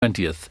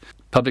20th.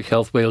 Public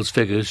Health Wales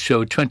figures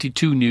showed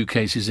 22 new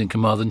cases in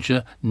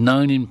Carmarthenshire,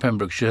 9 in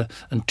Pembrokeshire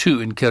and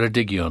 2 in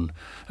Ceredigion.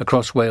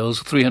 Across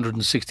Wales,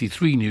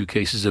 363 new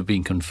cases have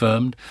been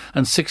confirmed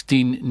and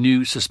 16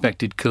 new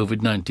suspected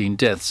COVID-19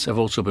 deaths have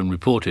also been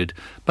reported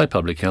by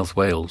Public Health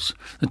Wales.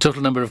 The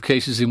total number of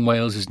cases in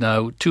Wales is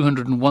now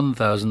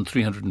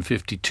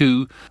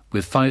 201,352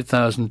 with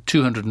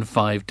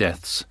 5,205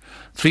 deaths.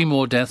 3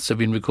 more deaths have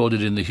been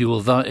recorded in the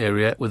Hywel Dda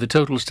area, with the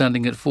total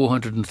standing at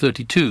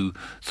 432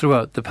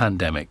 throughout the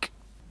pandemic.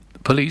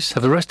 Police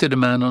have arrested a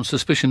man on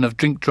suspicion of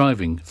drink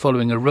driving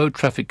following a road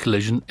traffic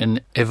collision in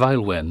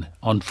Efaelwen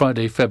on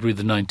Friday, February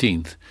the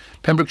 19th.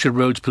 Pembrokeshire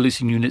Roads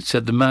Policing Unit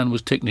said the man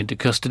was taken into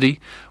custody,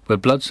 where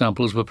blood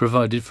samples were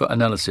provided for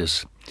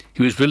analysis.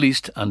 He was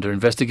released under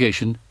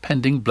investigation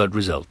pending blood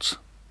results.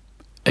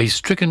 A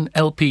stricken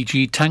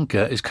LPG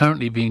tanker is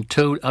currently being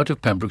towed out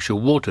of Pembrokeshire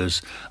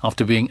waters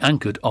after being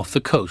anchored off the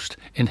coast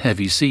in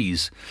heavy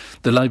seas.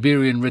 The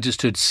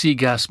Liberian-registered Sea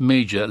Gas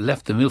Major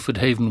left the Milford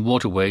Haven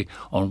waterway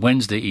on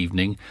Wednesday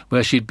evening,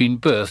 where she'd been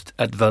berthed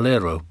at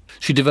Valero.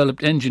 She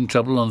developed engine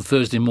trouble on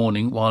Thursday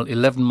morning while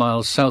 11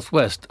 miles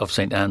southwest of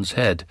St Anne's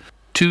Head.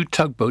 2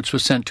 tugboats were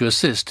sent to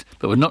assist,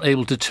 but were not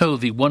able to tow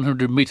the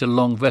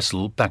 100-metre-long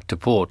vessel back to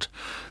port.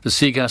 The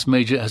Sea Gas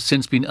Major has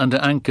since been under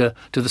anchor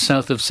to the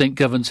south of St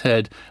Govan's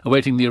Head,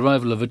 awaiting the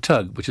arrival of a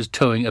tug which has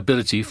towing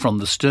ability from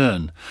the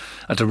stern.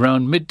 At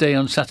around midday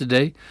on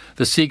Saturday,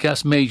 the Sea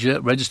Gas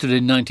Major, registered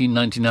in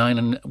 1999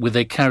 and with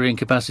a carrying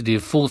capacity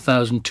of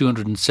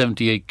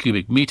 4,278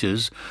 cubic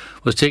metres,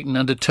 was taken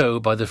under tow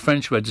by the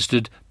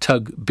French-registered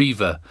tug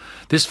Beaver.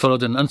 This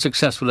followed an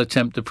unsuccessful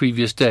attempt the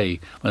previous day,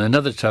 when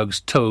another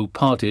tug's tow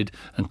parted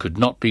and could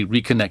not be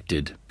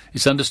reconnected.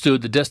 It's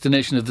understood the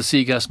destination of the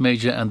Sea Gas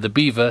Major and the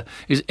Beaver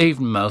is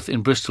Avonmouth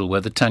in Bristol, where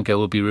the tanker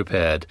will be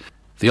repaired.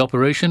 The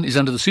operation is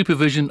under the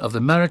supervision of the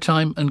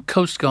Maritime and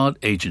Coast Guard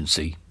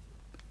Agency.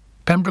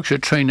 Pembrokeshire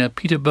trainer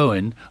Peter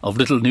Bowen of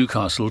Little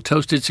Newcastle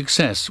toasted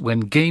success when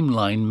Game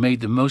Line made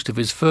the most of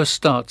his first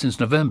start since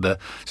November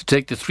to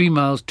take the 3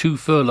 miles 2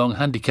 furlong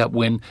handicap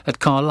win at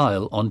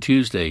Carlisle on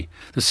Tuesday.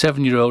 The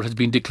 7-year-old has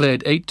been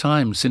declared 8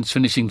 times since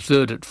finishing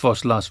third at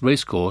Fosslas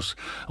Racecourse,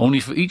 only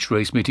for each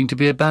race meeting to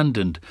be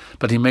abandoned,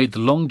 but he made the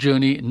long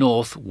journey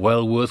north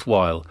well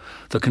worthwhile.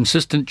 The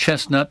consistent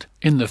chestnut,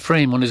 in the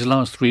frame on his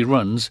last 3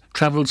 runs,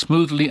 travelled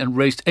smoothly and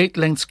raced 8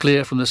 lengths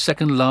clear from the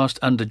second last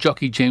under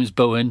jockey James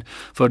Bowen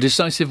for a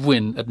decisive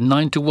win at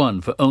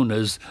 9-1 for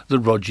owners the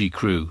Rogie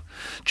crew.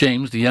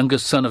 James, the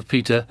youngest son of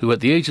Peter, who at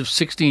the age of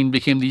 16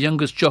 became the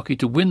youngest jockey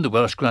to win the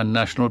Welsh Grand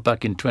National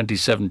back in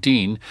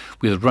 2017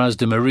 with Ras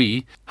de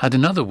Marie, had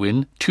another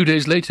win 2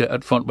 days later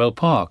at Fontwell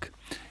Park.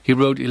 He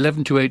rode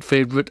 11-8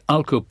 favourite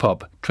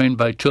Alcopop, trained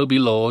by Toby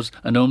Ellis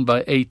and owned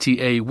by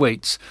ATA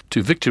Weights,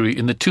 to victory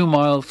in the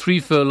 2-mile, 3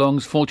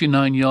 furlongs,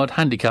 49-yard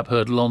handicap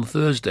hurdle on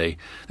Thursday.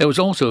 There was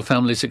also a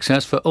family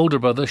success for older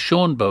brother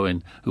Sean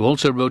Bowen, who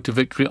also rode to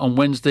victory on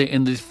Wednesday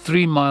in the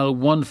 3-mile,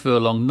 1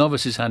 furlong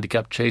novices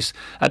handicap chase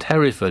at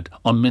Hereford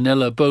on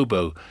Minella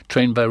Bobo,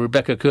 trained by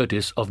Rebecca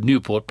Curtis of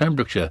Newport,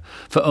 Pembrokeshire,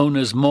 for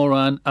owners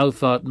Moran,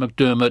 Outhart,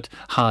 McDermott,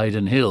 Hyde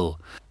and Hill.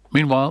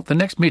 Meanwhile, the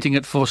next meeting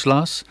at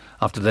Fosslas,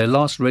 after their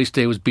last race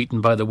day was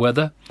beaten by the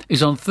weather,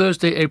 is on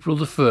Thursday, April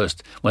the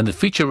 1st, when the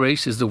feature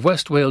race is the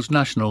West Wales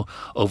National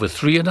over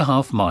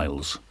 3.5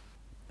 miles.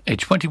 A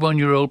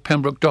 21-year-old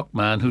Pembroke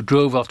dockman who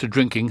drove after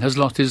drinking has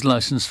lost his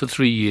licence for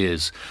 3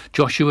 years.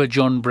 Joshua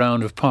John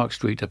Brown of Park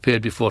Street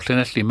appeared before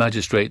Llanelli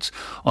magistrates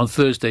on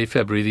Thursday,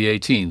 February the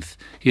 18th.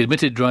 He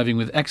admitted driving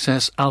with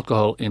excess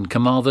alcohol in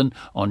Carmarthen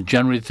on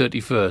January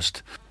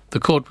 31st. The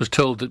court was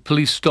told that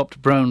police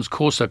stopped Brown's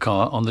Corsa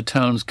car on the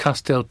town's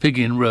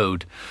Castelpigin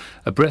Road.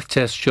 A breath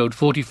test showed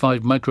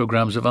 45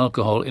 micrograms of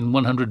alcohol in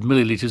 100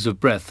 millilitres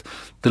of breath,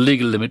 the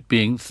legal limit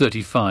being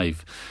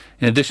 35.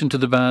 In addition to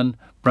the ban,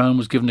 Brown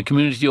was given a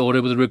community order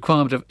with a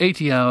requirement of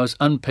 80 hours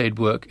unpaid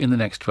work in the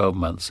next 12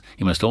 months.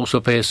 He must also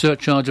pay a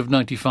surcharge of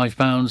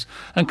 £95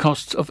 and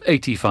costs of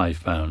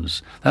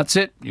 £85. That's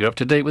it. You're up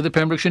to date with the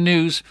Pembrokeshire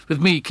News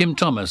with me, Kim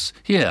Thomas,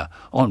 here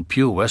on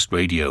Pure West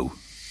Radio.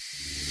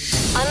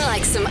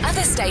 Unlike some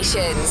other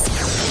stations,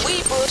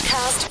 we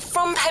broadcast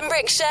from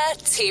Pembrokeshire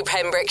to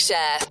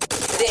Pembrokeshire.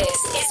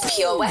 This is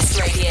Pure West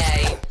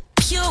Radio.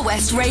 Pure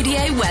West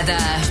Radio weather.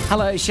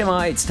 Hello,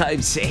 Shema, it's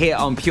Tobes here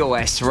on Pure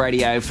West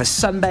Radio for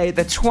Sunday,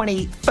 the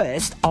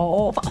 21st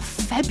of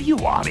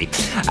February.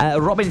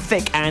 Robin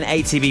Thicke and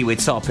ATV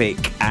with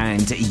Topic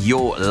and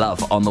Your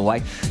Love on the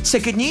way. So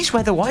good news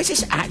weather-wise,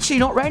 it's actually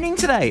not raining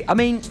today. I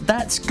mean,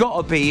 that's got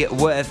to be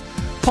worth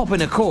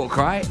popping a cork,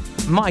 right?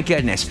 My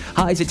goodness.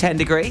 Highs are 10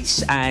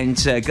 degrees and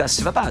gusts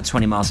of about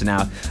 20 miles an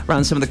hour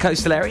around some of the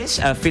coastal areas.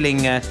 Feeling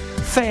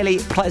fairly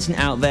pleasant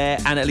out there,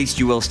 and at least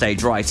you will stay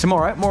dry.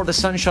 Tomorrow, more of the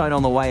sunshine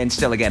on the way and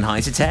still again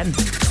highs of 10.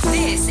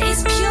 This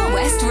is Pure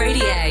West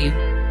Radio.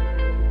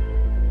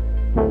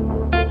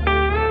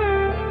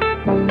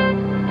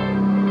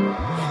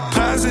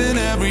 Passing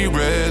every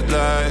red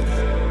light,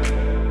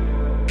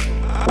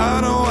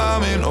 I know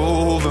I'm in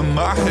over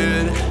my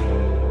head.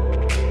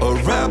 A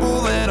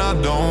rebel and I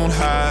don't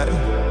hide.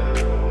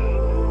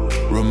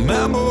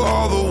 remember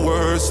all the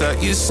words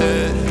that you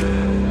said.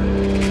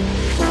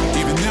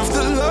 Even if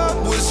the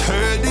love was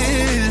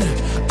hurting,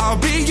 I'll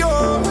be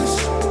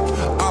yours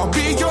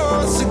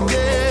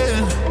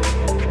again.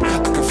 I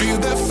can feel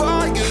that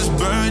fire's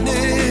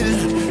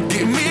burning,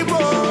 give me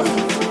more.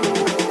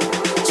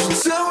 So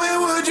tell me,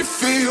 would you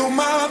feel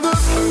my love?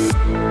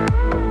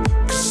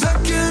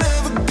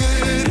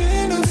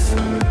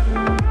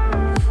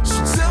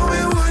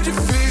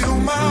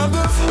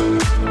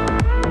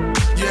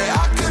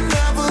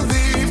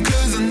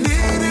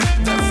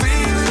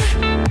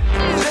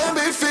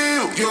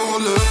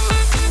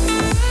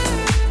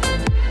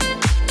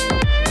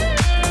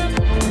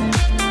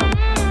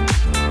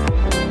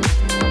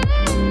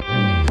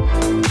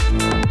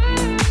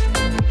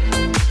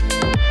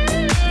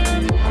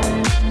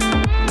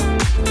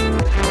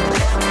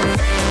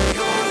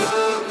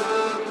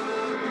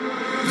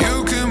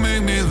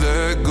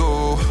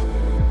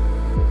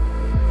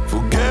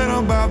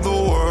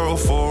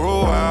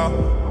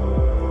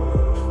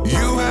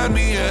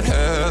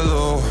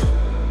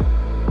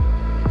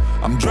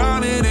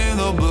 Drowning in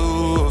the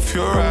blue of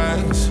your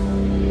eyes.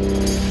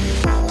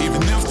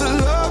 Even if the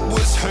love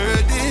was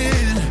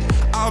hurting,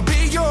 I'll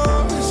be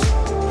yours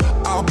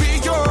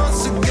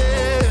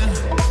again.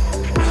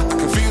 I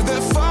can feel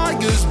that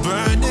fire's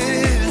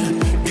burning,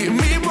 give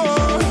me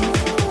more.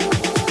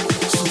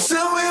 So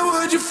tell me,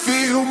 would you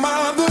feel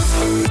my love?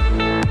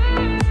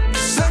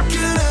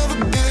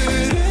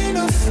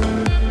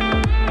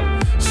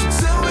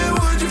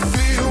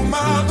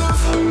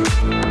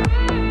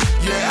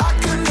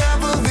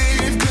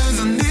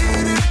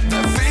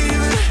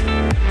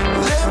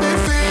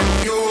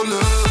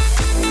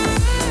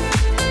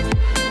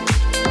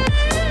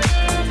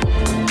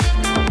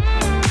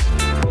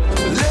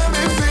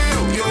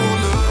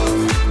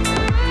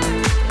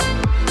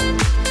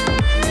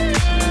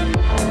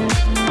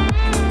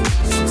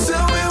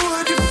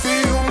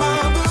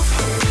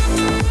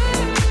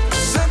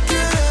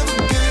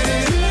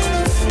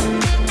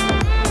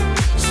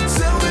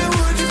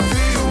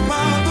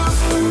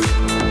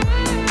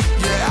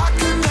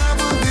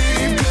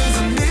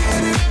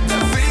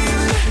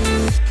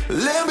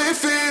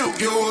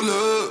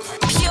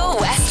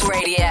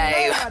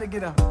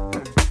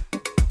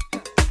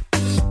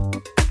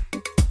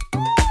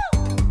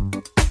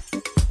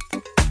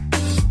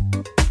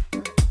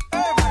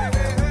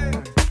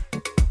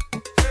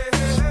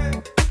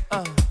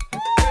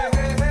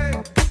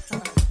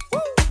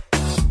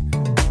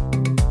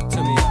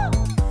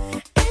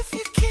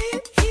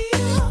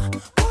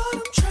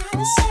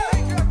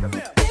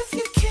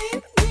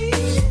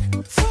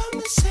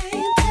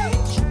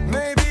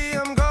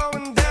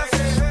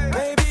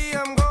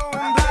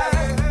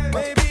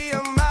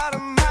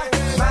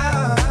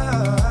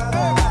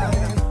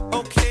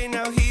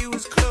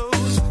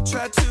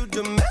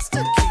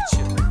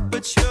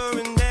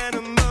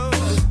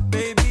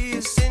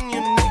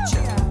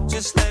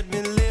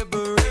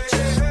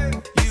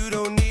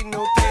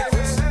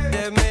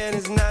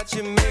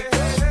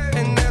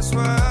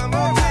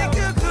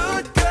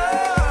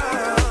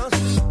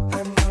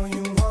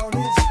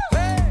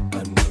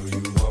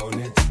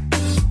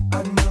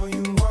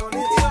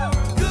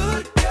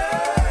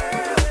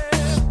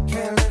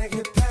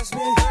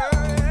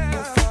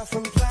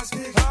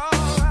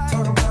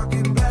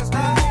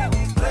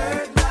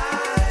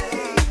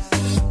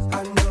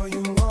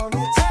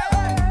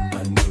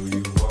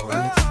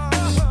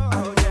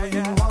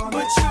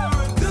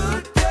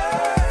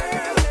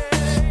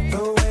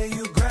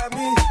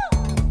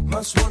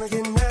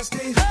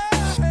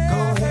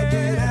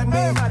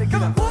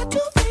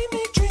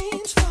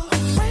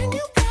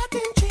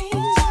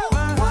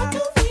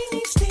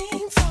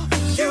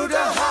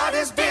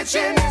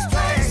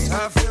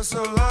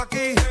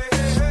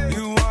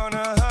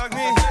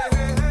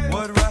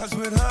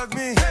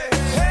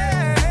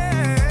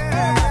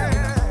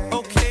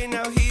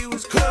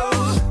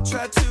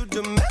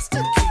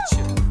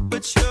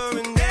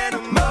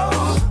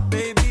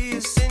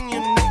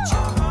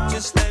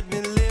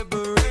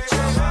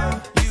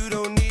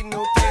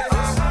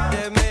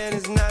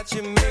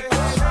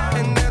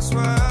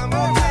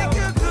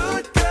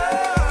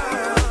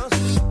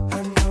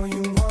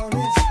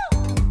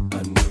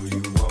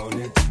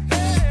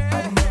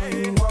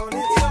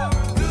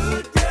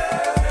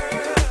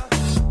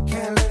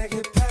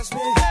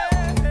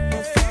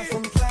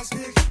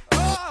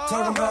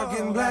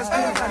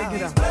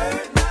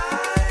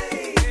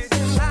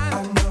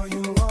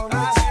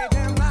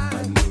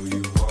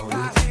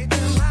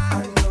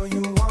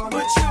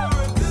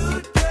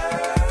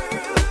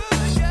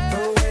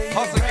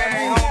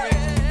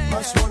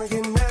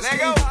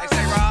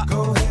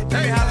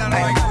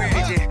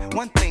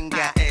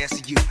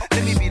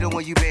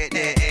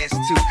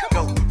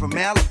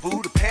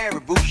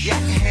 Yeah, I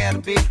can have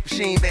a bitch, but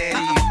she ain't bad to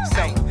you.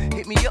 So,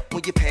 hit me up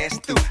when you pass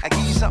through. I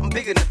give you something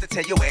big enough to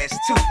tell your ass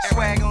to.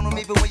 Swag on them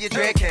even when you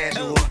drag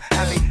casual.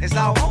 I mean, it's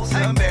almost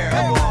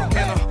unbearable.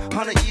 In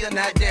 100 years,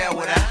 not there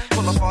would I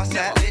pull up on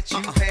side, let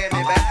you pay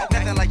me back.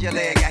 Nothing like your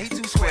leg guy, he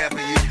too square for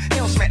you. He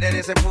don't smack that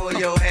ass and pull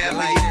your hair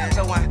like that.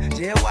 So I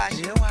jail watch,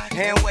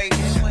 hand wait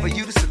for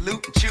you to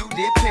salute and chew,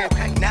 did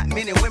pimp. Not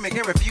many women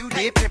can refuse,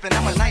 did pimp. And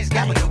I'm a nice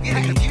guy, but don't get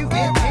it confused,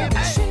 did pimp.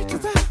 Shake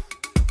it up,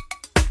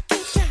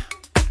 get down,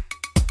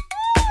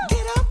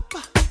 get up.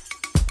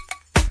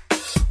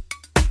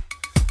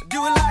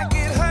 Do it like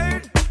it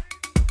hurt,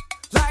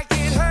 like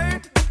it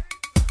hurt.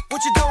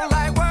 What you don't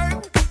like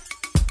work?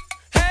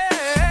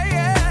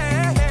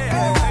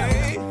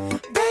 Hey,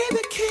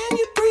 baby, can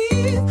you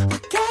breathe? I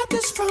got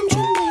this from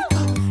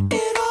Jamaica.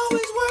 It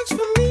always works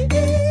for me.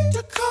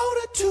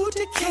 Dakota to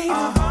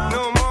Decatur.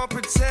 No more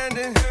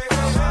pretending,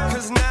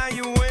 'cause now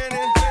you're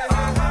winning.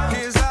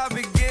 Here's our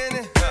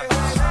beginning.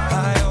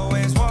 I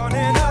always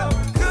wanted a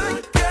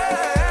good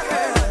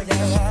girl.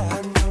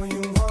 I know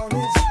you want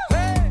it.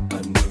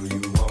 I know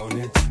you want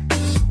it.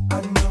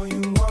 I know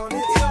you want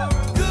it.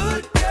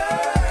 Good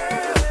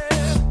girl.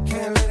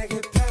 Can't let it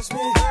get past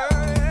me.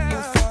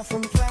 You're far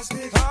from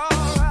plastic.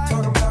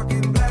 Talking about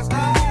getting blasted.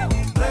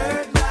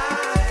 Blurred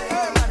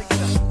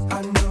lines.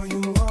 I know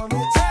you want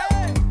it.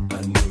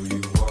 I know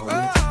you want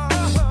it.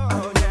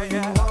 Oh,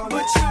 yeah.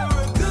 But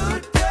you're a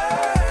good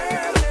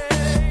girl.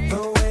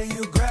 The way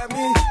you grab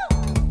me,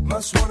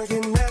 must wanna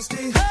get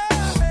nasty. Go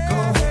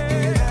ahead,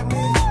 get at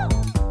me.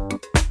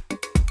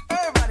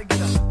 Everybody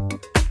get up.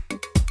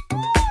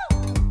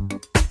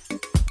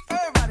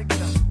 Everybody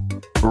get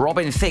up.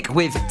 Robin Thicke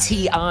with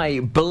T.I.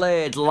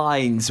 Blurred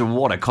Lines.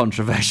 What a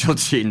controversial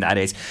tune that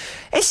is.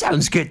 It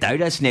sounds good though,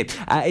 doesn't it?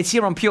 It's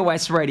here on Pure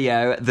West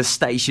Radio, the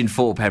station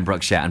for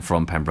Pembrokeshire and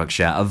from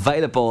Pembrokeshire.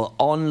 Available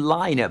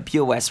online at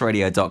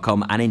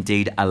purewestradio.com and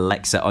indeed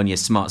Alexa on your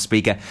smart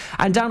speaker.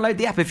 And download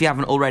the app if you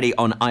haven't already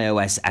on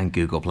iOS and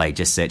Google Play.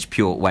 Just search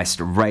Pure West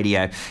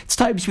Radio. It's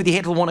Tobes with you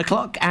here till 1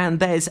 o'clock, and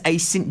there's a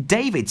St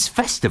David's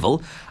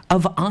Festival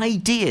of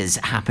Ideas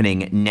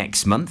happening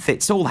next month.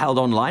 It's all held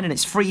online and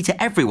it's free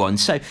to everyone.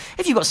 So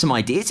if you've got some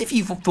ideas, if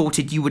you've thought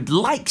you would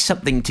like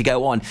something to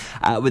go on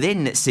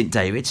within St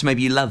David's,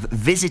 maybe you love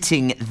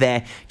visiting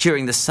there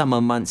during the summer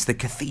months. The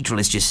cathedral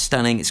is just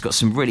stunning. It's got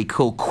some really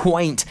cool,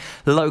 quaint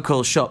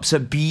local shops, a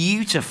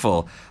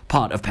beautiful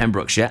part of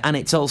Pembrokeshire, and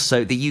it's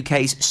also the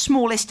UK's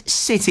smallest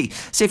city.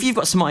 So if you've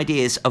got some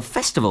ideas of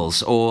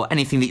festivals or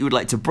anything that you would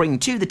like to bring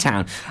to the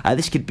town,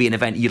 this could be an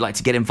event you'd like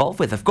to get involved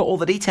with. I've got all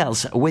the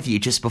details with you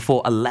just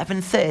before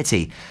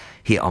 11:30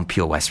 here on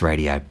Pure West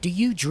Radio. Do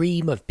you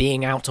dream of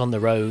being out on the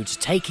road,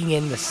 taking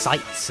in the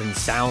sights and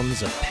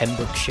sounds of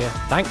Pembrokeshire?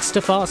 Thanks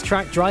to Fast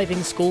Track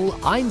Driving School,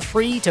 I'm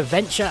free to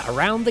venture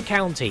around the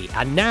county,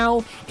 and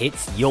now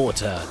it's your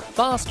turn.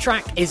 Fast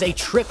Track is a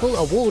triple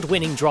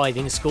award-winning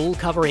driving school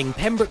covering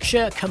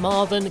Pembrokeshire,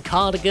 Carmarthen,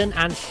 Cardigan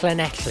and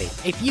Llanelli.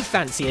 If you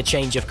fancy a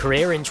change of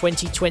career in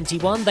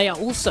 2021, they are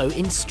also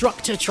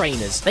instructor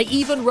trainers. They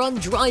even run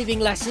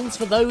driving lessons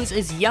for those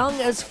as young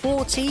as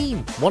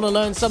 14. Want to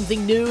learn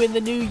something new in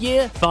the new year?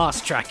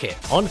 Fast Track it.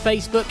 On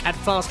Facebook at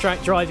Fast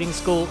Track Driving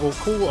School or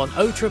call on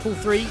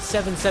 0333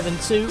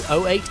 772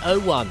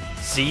 0801.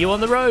 See you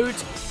on the road.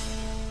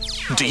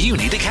 Do you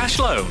need a cash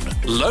loan?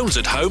 Loans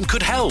at Home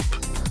could help.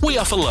 We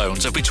offer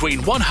loans of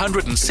between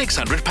 £100 and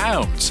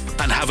 £600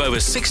 and have over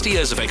 60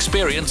 years of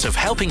experience of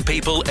helping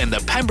people in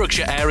the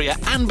Pembrokeshire area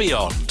and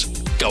beyond.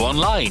 Go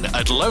online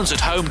at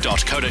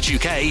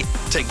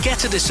loansathome.co.uk to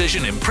get a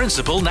decision in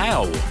principle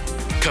now.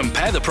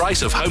 Compare the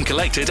price of home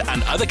collected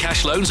and other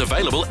cash loans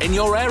available in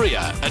your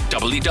area at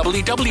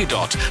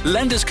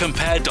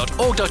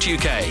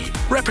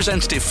www.lenderscompare.org.uk.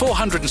 Representative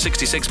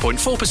 466.4%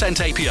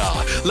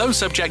 APR. Loan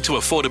subject to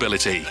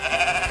affordability.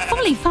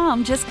 Folly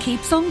Farm just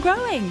keeps on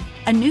growing.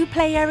 A new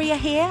play area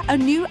here, a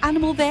new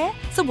animal there.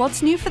 So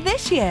what's new for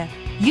this year?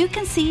 You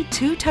can see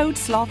two-toed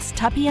sloths,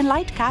 Tuppy and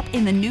Lightcap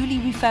in the newly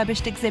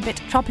refurbished exhibit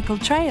Tropical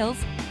Trails.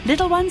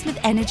 Little ones with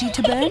energy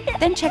to burn?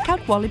 Then check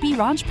out Wallaby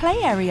Ranch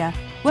play area.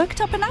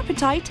 Worked up an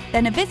appetite?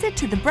 Then a visit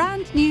to the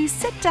brand new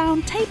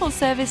sit-down,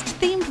 table-serviced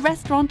themed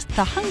restaurant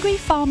The Hungry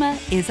Farmer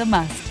is a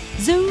must.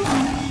 Zoo,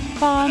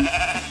 barn,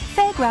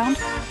 fairground,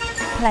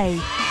 play.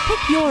 Pick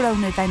your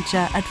own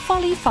adventure at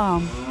Folly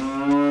Farm.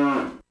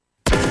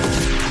 You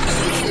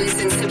can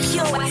listen to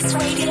Pure West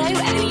Radio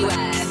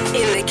anywhere.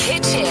 In the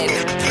kitchen,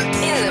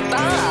 in the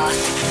bath,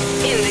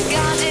 in the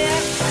garden,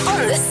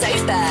 on the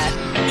sofa,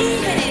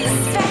 even in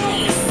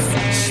space.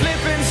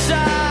 Slip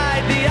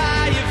inside the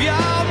eye of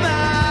your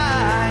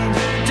mind.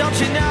 Don't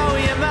you know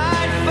you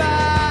might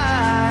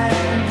find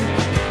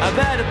a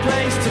better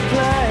place to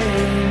play?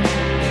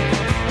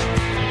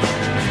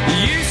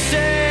 You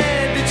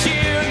said that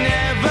you've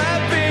never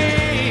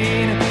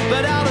been,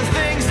 but all the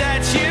things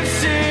that you've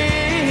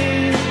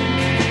seen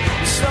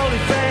slowly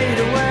fade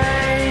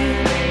away.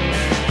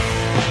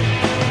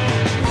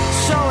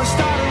 So I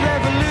start a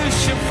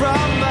revolution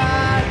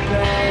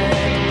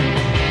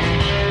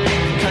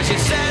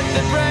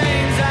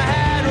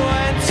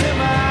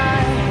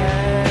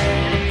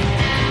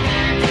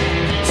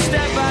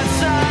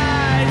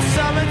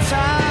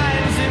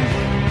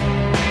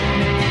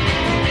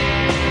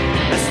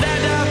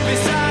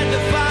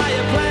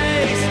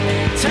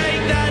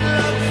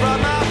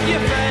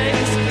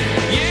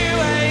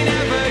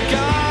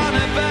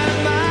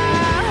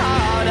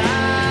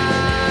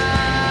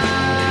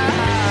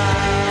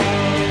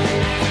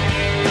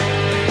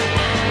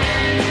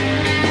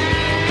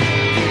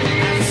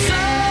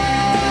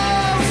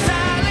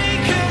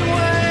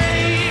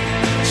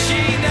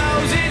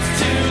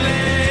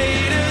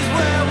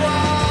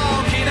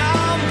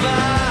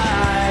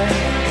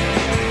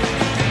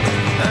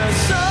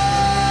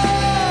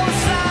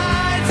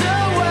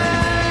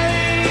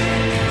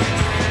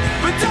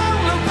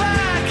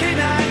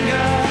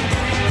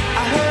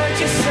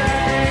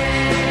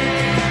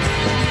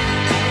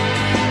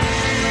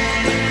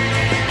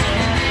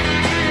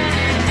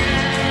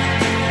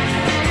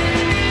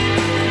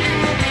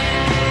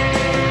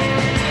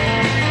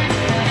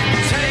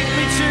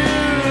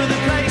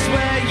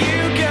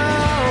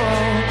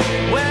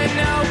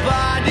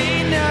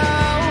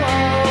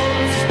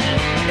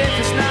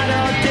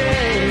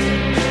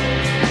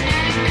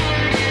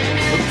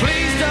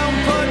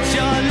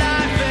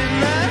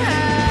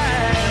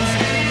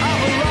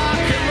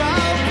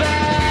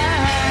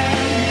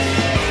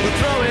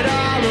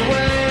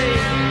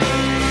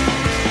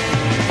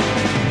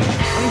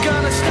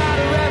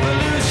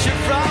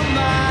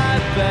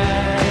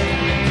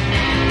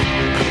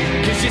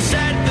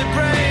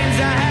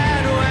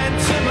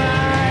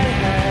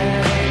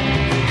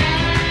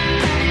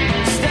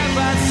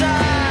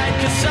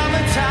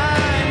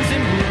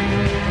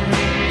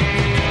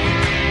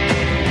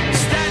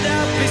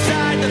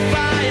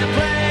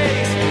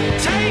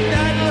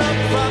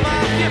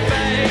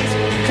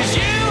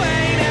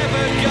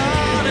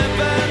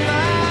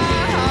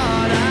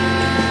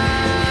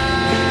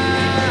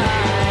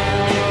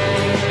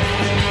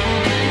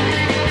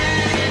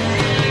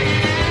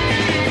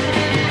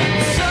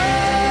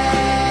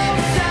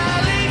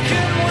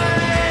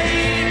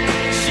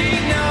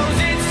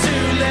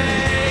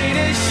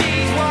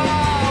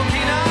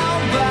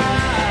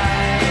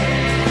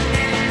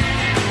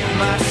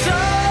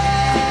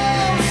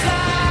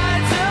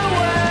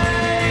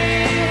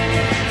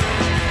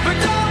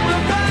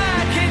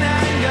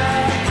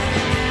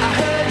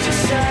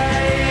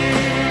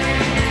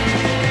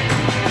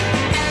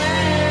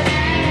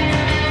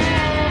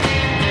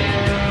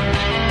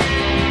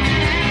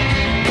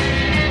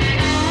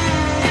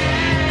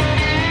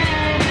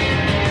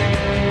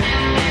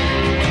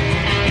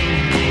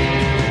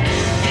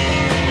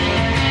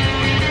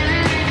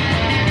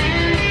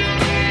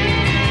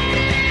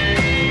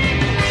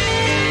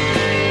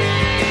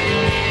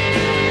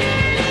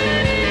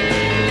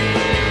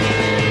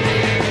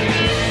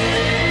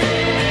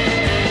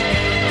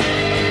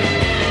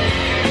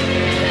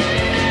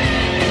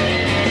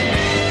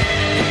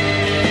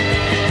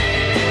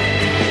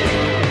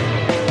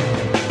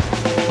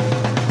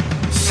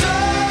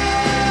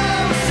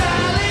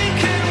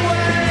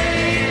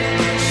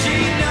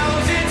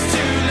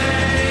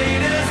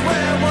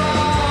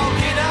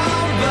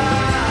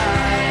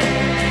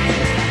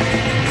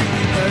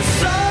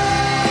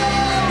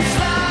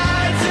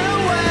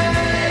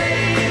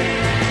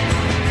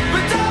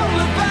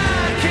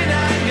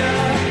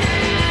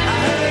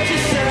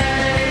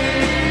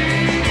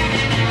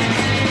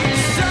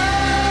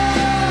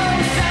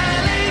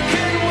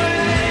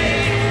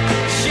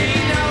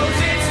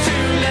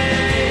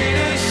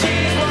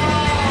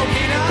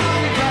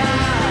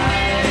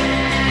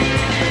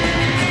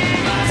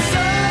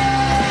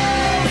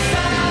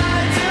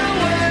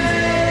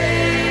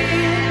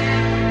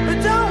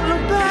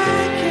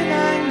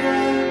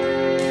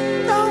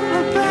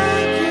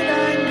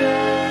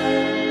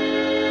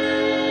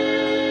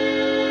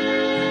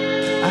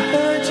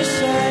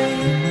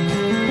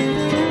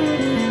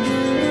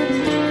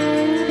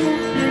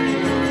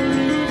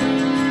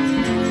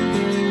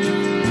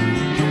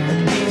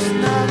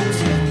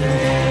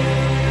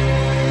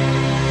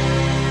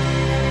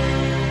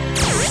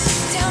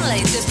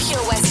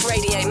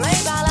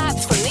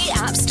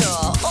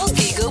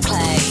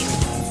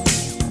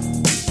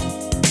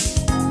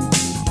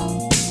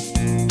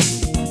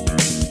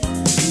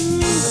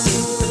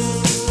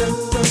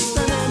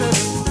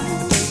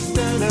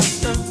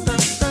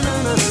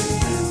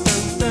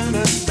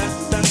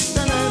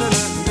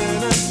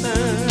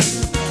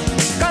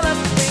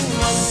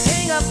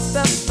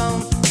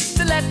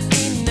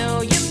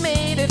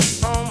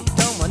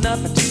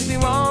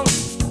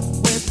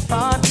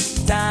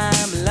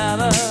part-time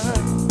lover.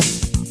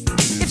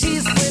 If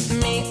she's with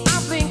me,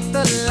 I'll blink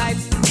the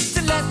lights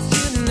to let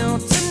you know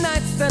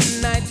tonight's the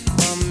night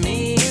for me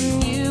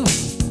and you,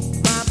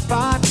 my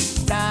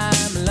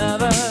part-time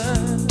lover.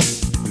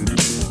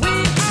 We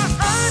are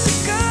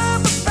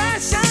undercover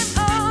fashion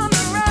on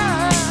the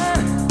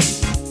run,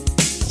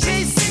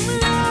 chasing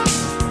love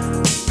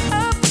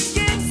up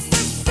against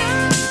the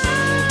sun.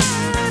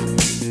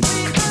 We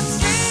are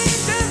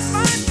strangers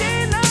by day,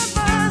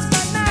 lovers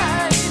by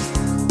night,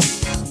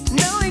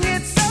 knowing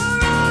it's so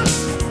wrong,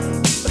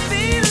 but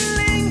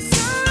feeling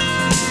so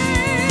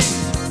right.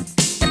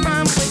 If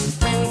I'm with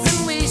friends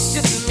and we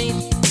should meet,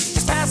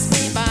 just pass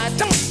me by,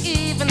 don't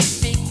even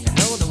speak. I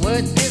know the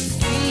word is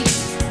sweet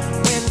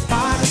when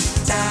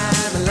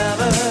part-time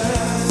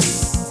lovers.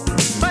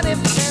 But if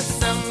there's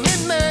some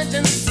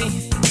emergency,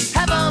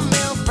 have a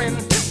male friend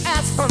to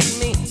ask for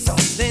me, so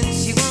then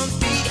she won't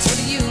be true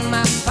to you,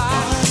 my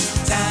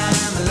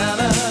part-time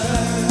lover.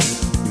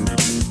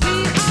 We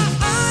are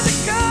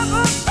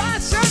undercover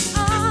fashion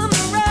on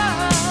the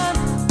run,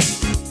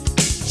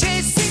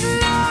 chasing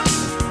love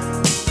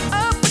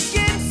up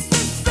against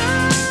the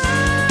sun.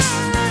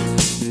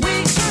 We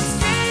are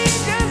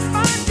strangers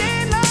by day,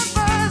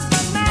 lovers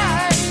by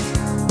night,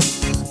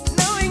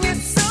 knowing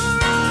it's so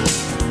wrong,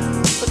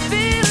 but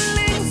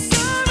feeling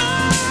so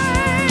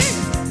right.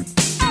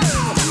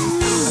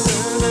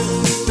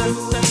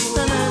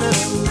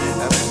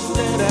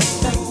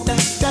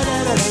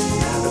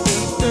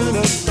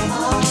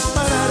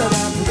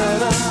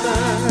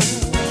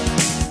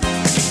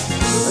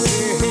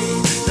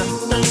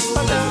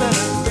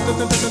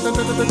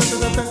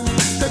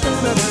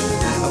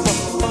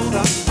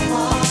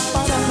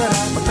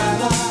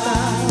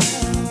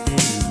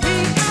 We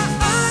are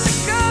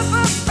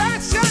undercover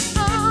fashion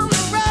on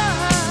the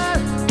run,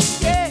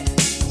 yeah,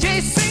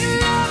 chasing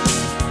love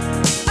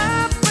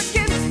up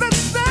against the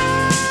sun.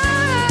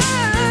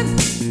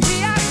 We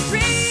are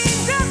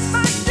strangers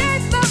by day,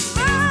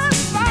 lovers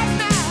by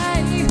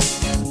night,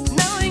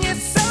 knowing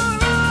it's so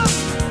wrong,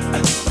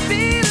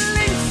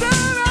 feeling so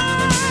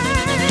right.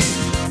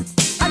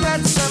 I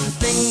got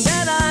something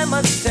that I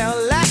must tell.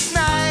 Last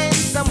night,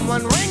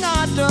 someone rang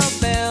our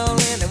doorbell,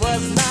 and it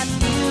was not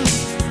you,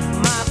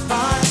 my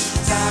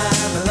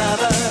part-time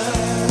lover.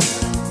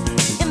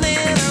 And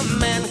then a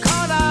man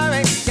called our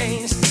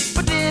exchange,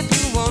 but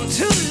didn't want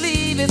to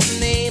leave his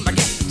name. I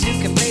guess that you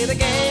can play the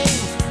game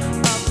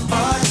of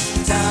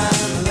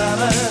part-time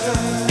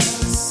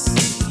lovers.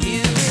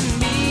 You and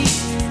me,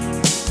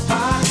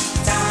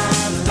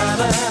 part-time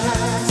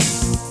lovers.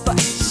 But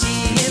she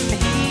and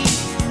he,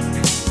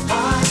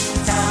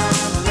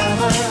 part-time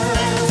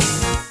lovers.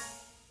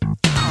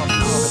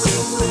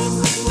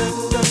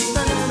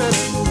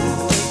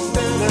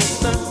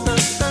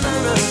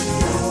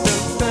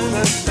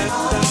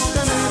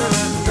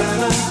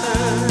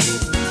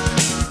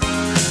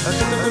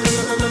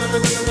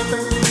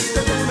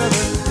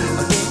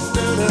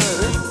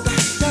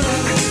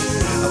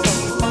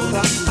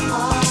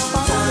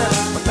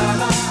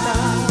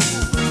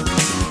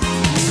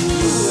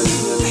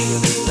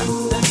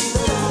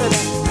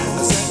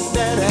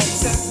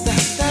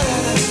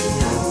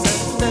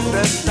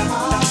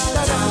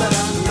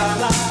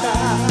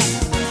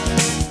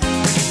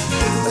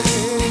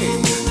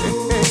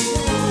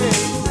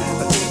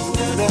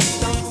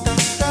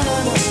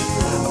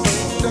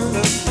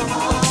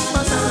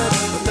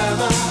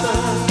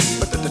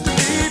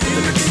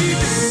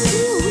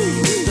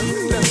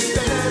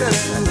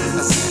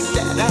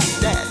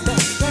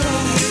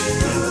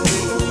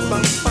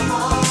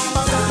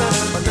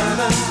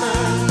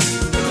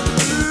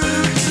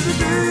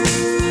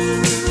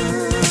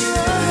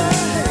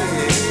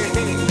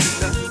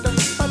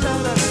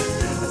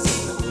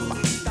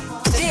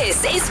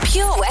 This is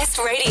Pure West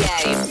Radio.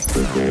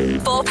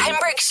 For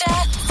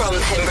Pembrokeshire, from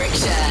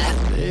Pembrokeshire.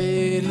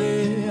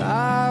 Lately,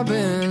 I've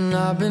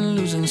been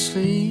losing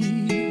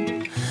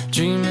sleep,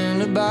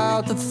 dreaming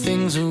about the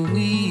things that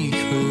we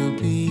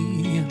could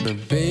be.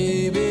 But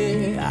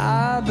baby,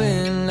 I've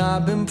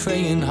been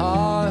praying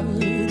hard.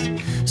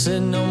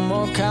 Said no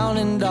more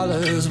counting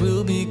dollars,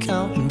 we'll be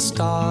counting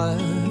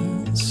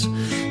stars.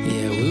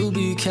 Yeah, we'll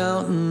be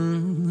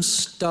counting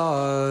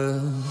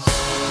stars.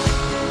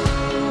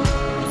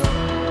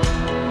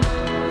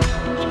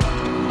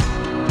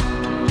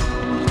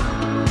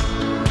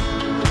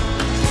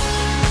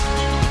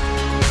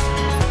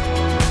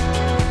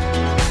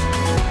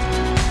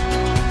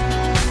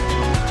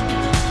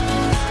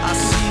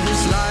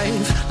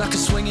 Like a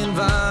swinging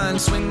vine,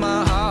 swing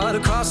my heart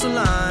across the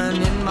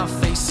line. In my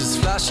face is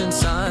flashing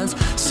signs.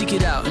 Seek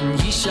it out and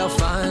ye shall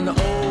find.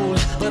 Old,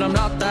 but I'm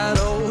not that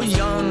old.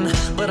 Young,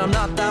 but I'm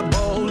not that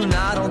bold. And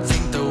I don't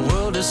think the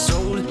world is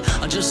sold.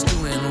 I'm just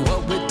doing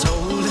what we're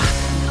told.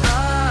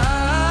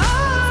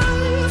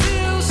 I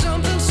feel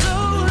something so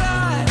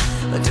right,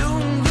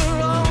 doing the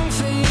wrong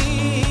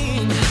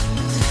thing.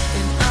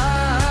 And I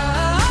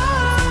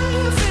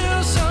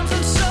feel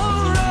something so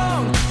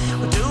wrong,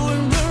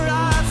 doing the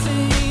right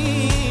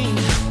thing.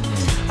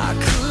 I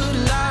could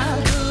lie,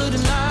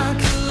 couldn't lie,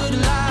 could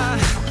lie.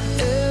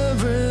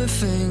 Everything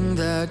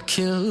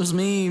kills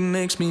me,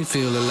 makes me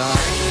feel alive.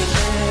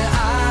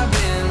 I've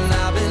been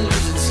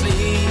losing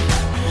sleep,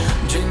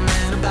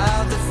 dreaming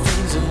about the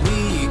things that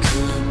we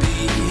could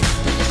be.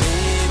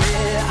 Baby,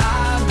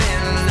 I've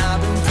been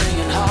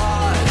praying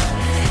hard.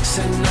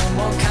 Said no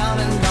more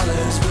counting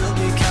dollars, we'll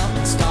be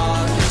counting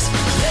stars.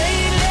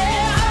 Lately,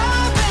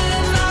 I've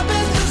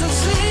been losing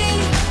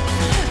sleep,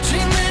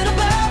 dreaming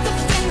about the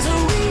things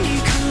that we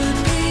could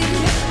be.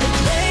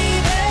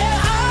 Baby,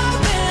 I've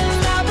been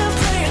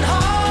praying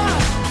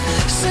hard.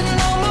 Said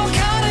no more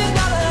counting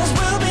dollars,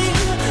 we'll be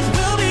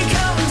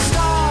counting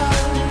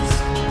stars.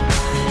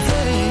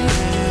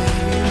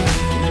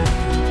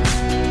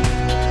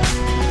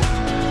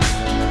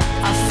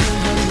 I feel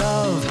the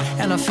love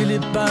and I feel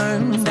it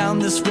burn down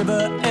this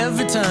river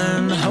every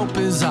turn. Hope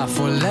is our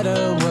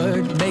four-letter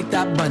word. Make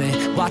that money,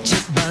 watch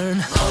it burn.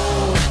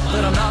 Old,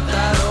 but I'm not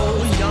that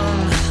old.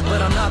 Young,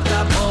 but I'm not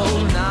that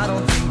bold. And I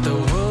don't think the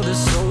world is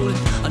sold.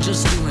 I'm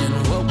just doing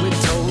what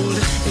we're told.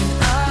 And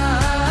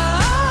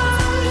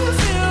I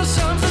feel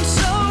something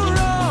so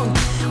wrong.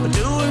 We're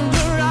doing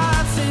the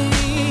right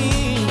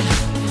thing.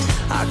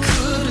 I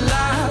could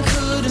lie,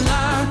 could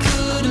lie,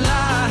 could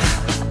lie.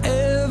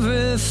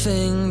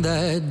 Everything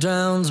that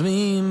drowns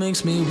me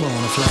makes me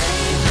wanna fly.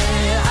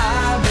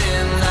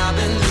 I've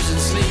been losing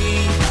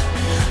sleep,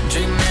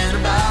 dreaming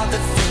about the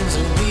things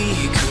that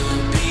we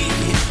could be.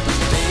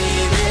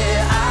 Baby,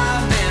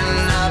 I've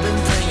been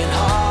praying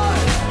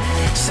hard.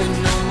 Said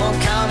no more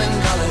counting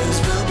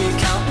dollars, we'll be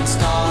counting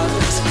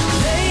stars.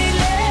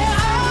 Lately,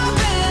 I've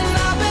been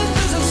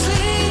losing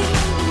sleep,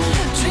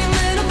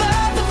 dreaming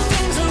about the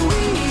things that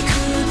we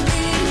could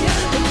be.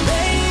 But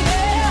baby,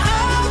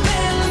 I've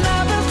been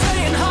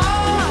praying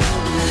hard.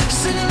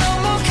 Said no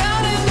more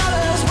counting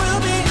dollars,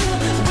 we'll be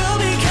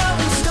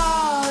counting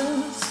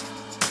stars.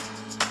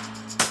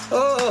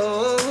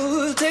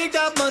 Oh, take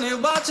that money,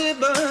 watch it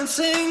burn,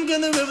 sink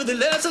in the river, the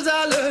lessons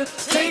I learned.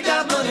 Take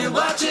that money,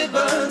 watch it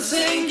burn,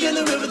 sink in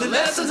the river, the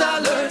lessons I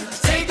learned.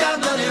 Take that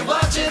money,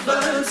 watch it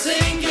burn,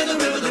 sink in the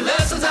river, the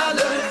lessons I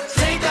learned.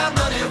 Take that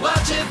money,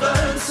 watch it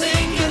burn,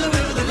 sink in the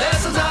river, the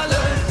lessons I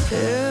learned.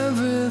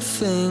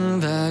 Everything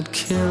that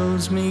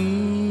kills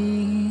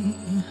me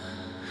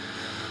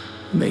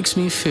makes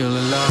me feel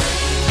alive.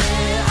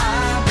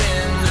 I've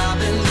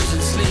been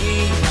losing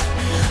sleep,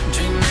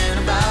 dreaming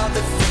about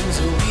the things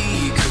that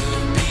we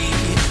could be.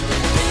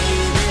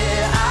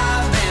 Baby,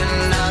 I've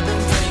been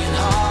praying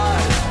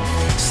hard.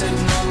 Said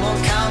no more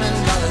counting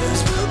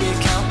dollars, we'll be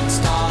counting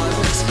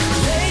stars.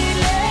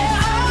 Lately,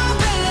 I've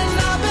been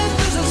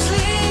losing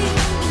sleep,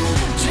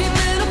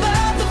 dreaming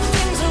about the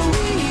things that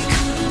we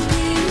could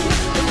be.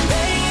 But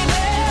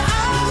baby,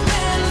 I've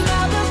been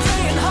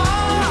praying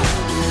hard.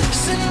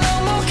 Said no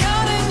more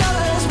counting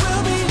dollars,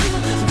 we'll be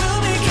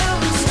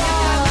counting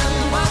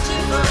stars. Watch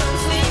it burn,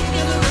 sink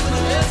in the river,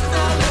 the lessons I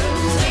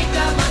learned. Take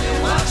that money,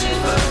 watch it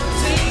burn,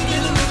 sink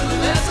in the river, the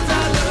lessons I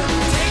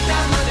learned. Take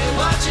that money,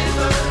 watch it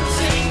burn,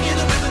 sink in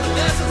the river, the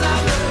lessons I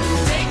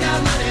learned. Take that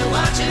money,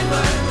 watch it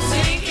burn,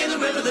 sink in the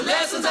river, the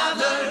lessons I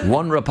learned.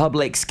 One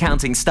Republic's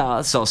Counting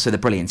Stars, also the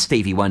brilliant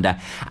Stevie Wonder,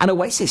 and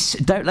Oasis,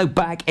 Don't Look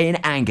Back in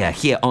Anger,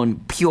 here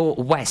on Pure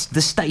West,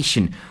 the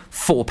station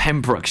for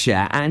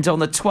Pembrokeshire. And on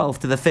the 12th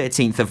to the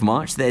 13th of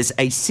March, there's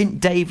a St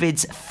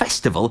David's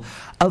Festival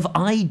of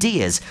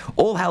Ideas,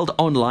 all held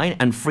online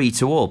and free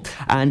to all.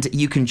 And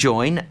you can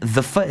join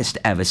the first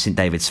ever St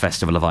David's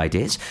Festival of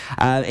Ideas.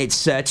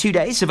 It's 2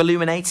 days of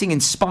illuminating,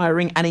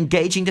 inspiring and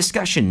engaging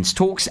discussions,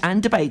 talks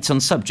and debates on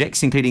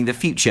subjects including the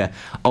future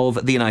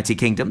of the United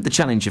Kingdom, the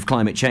challenge of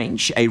climate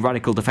change, a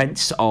radical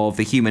defence of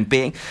the human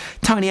being,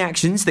 tiny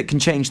actions that can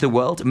change the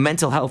world,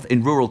 mental health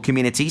in rural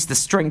communities, the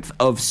strength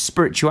of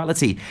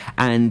spirituality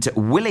and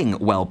willing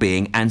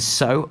well-being, and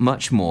so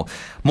much more.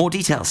 More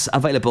details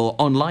available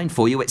online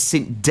for you at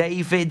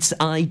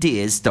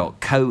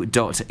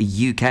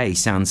stdavidsideas.co.uk.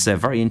 Sounds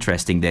very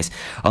interesting, this,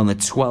 on the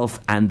 12th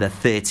and the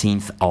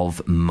 13th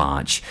of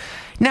March.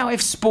 Now,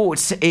 if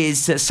sports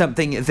is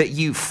something that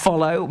you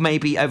follow,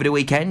 maybe over the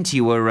weekend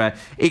you were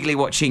eagerly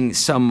watching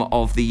some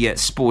of the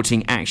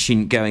sporting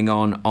action going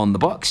on the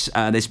box.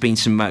 There's been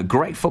some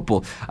great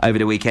football over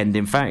the weekend,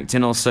 in fact,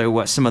 and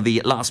also some of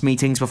the last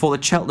meetings before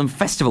the Cheltenham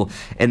Festival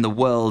in the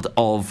world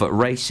of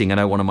racing. I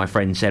know one of my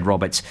friends, Ed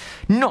Roberts,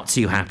 not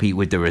too happy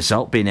with the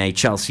result, being a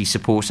Chelsea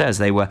supporter, as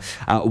they were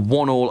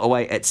 1-1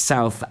 away at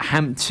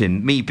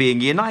Southampton. Me being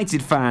a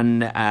United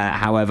fan,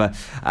 however,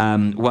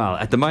 well,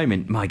 at the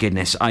moment, my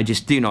goodness, I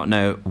just do not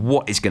know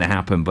what is going to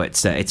happen,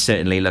 but it's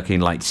certainly looking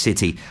like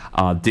City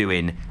are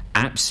doing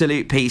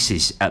absolute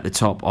pieces at the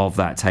top of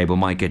that table.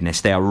 My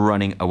goodness, they are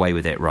running away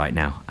with it right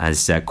now,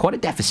 as quite a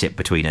deficit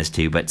between us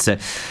two. But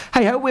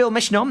hey ho, we'll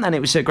mission on, and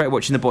it was great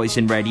watching the boys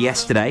in red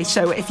yesterday.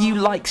 So if you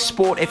like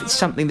sport, if it's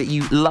something that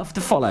you love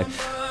to follow,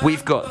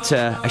 we've got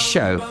a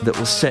show that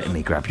will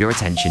certainly grab your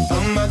attention.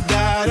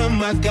 Oh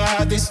my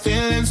God, these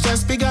feelings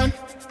just begun.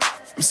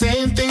 I'm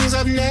saying things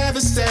I've never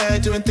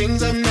said, doing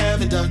things I've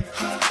never done.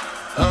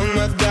 Oh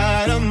my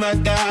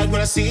God,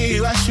 when I see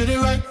you, I shoot it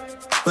right.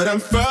 but I'm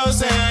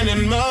frozen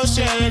in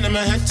motion, and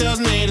my head tells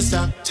me to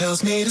stop.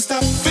 Tells me to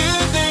stop.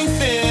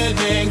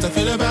 Feelings I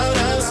feel about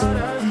us.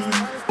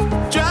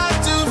 Try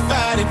to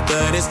fight it,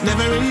 but it's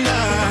never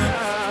enough.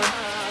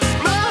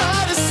 My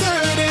heart is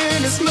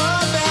hurting, it's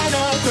more than a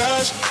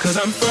crush. Cause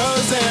I'm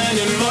frozen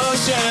in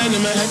motion,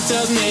 and my head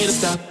tells me to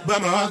stop,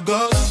 but my heart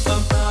goes.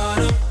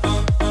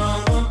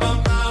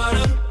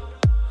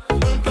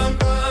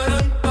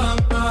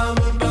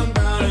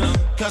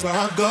 Cause my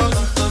heart goes.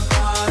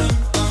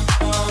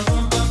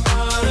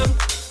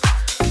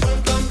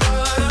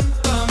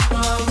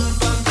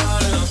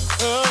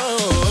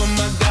 Oh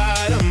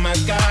my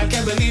God,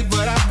 can't believe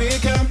what I've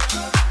become.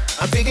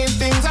 I'm thinking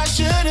things I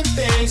shouldn't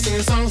think,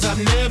 singing songs I've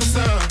never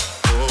sung.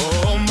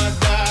 Oh my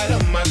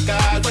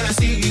God, when I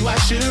see you I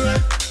should run.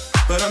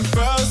 But I'm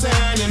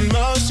frozen in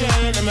motion,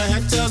 and my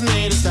head tells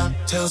me to stop.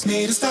 Tells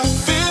me to stop.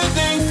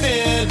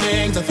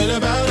 Feelings I feel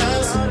about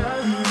us.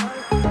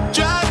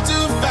 Try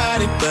to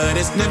fight it, but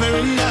it's never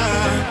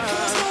enough.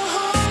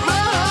 My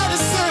heart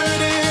is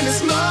hurting,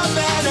 it's more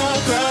than a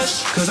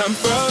crush. Cause I'm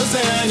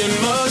frozen in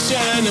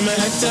motion, and my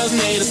head tells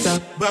me to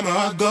stop, but my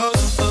heart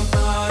goes.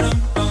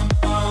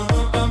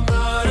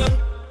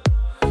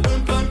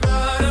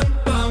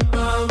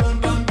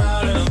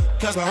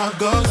 Cause my heart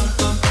goes.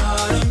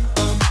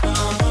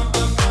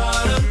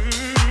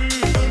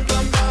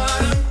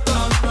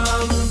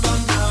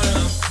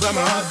 But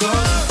my heart goes.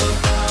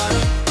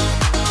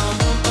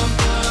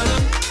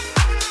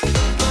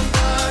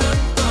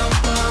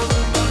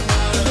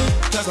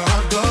 Cause my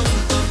heart goes.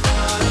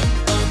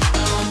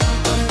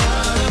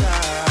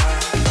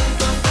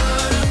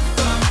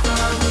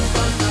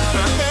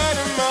 My head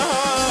and my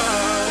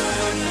heart.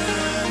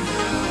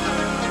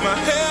 My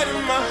head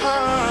and my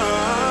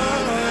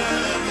heart.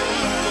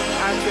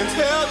 I can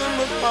tell them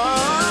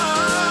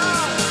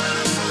apart.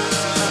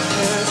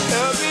 Hands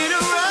tell me to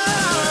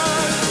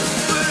run,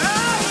 but I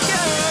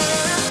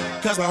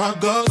can't. Cause my heart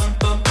goes.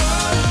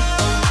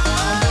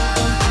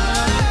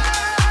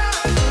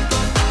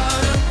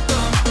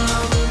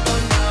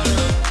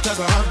 Cause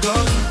my heart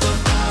goes.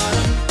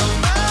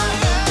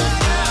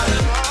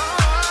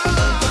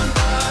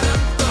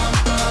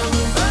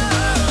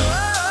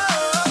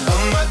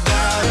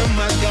 Oh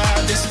my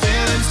God, this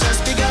feeling's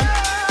just begun.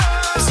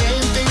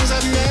 Saying things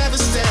I've never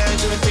said,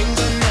 doing things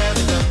I've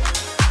never done.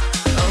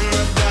 Oh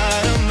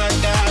my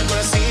God, when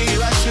I see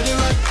you I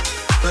should've run.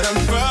 But I'm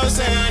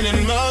frozen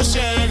in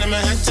motion, and my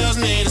head tells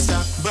me to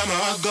stop, but my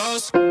heart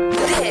goes.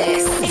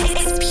 This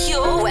is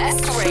Pure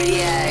West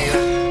Radio.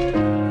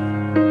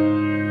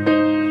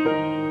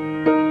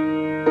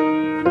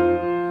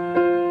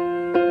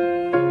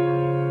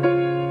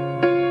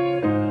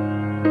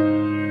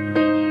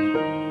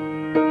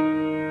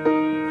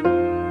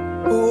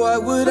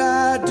 What would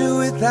I do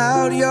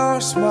without your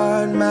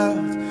smart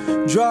mouth?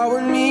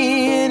 Drawing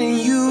me in and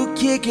you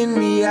kicking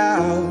me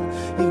out.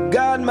 You've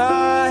got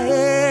my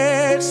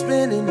head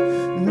spinning,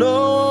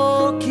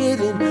 no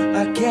kidding.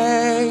 I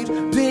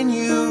can't pin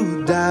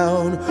you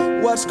down.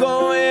 What's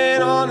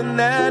going on in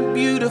that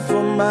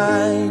beautiful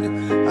mind?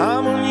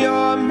 I'm on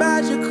your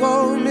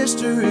magical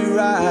mystery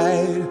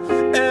ride,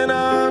 and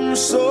I'm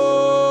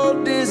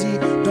so dizzy,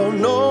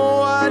 don't know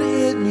what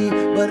hit me,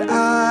 but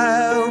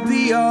I'll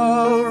be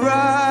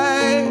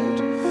alright.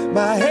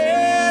 My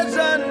head's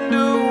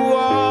underwater,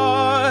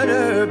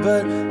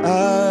 but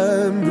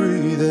I'm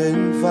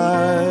breathing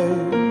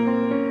fine.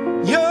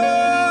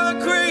 You're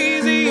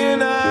crazy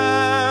and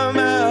I'm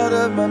out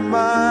of my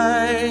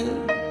mind.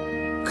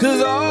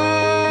 Cause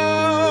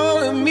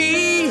all of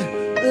me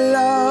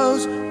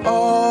loves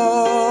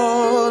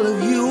all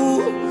of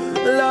you.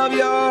 Love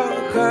your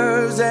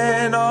curves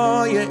and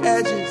all your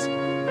edges,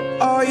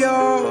 all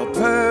your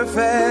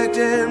perfect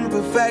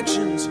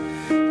imperfections.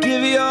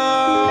 Give your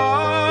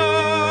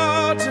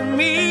all to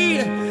me,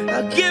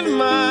 I'll give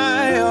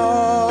my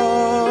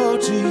all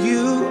to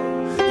you.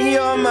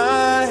 You're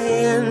my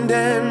end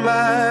and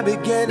my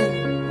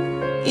beginning.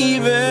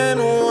 Even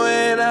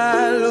when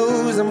I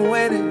lose, I'm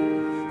winning.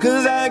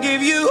 Cause I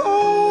give you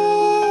all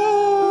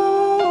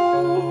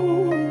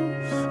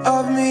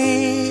of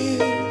me,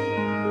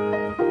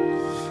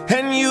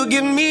 and you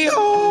give me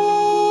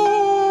all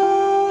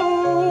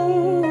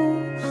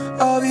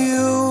of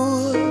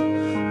you.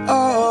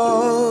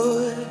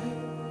 Oh,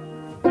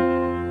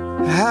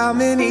 how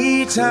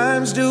many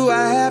times do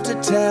I have to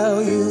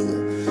tell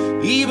you?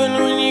 Even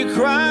when you're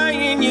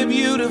crying, you're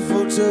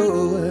beautiful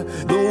too.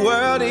 The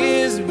world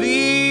is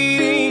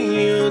beating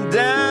you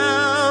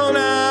down.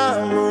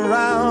 I'm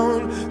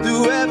around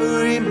through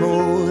every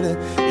mood.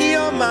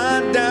 You're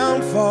my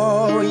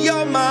downfall,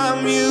 you're my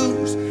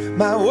muse,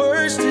 my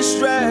worst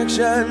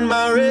distraction,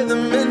 my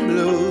rhythm and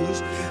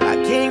blues. I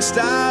can't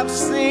stop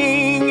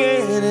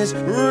singing, it's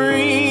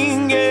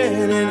ringing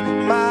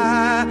in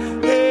my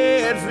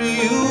head for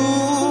you.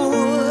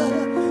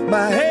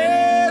 My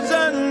head's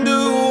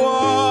underwater,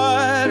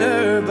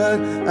 but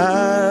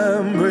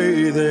I'm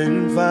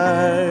breathing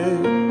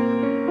fine.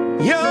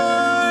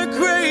 You're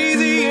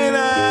crazy and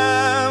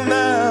I'm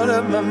out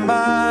of my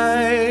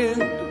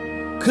mind.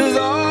 Cause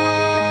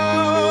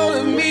all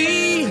of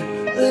me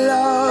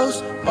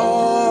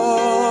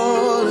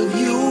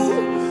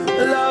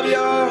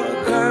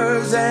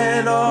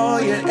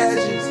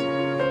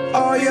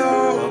Love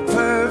your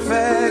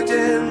perfect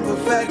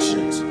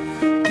imperfections.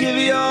 Give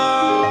your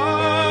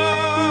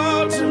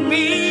all to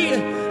me.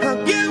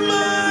 I'll give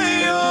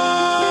my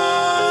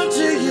all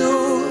to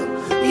you.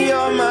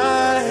 You're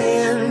my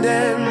end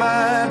and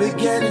my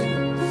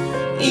beginning.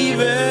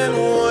 Even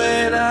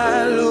when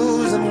I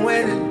lose, I'm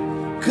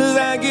winning. 'Cause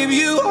I give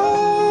you all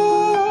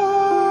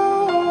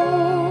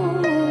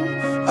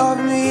of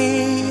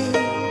me,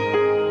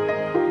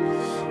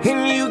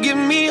 and you give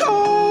me all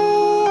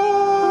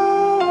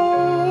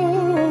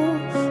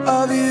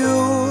of you.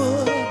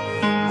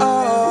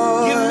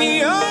 Oh, give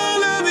me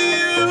all of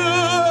you.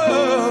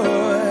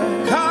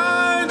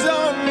 Cards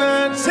on the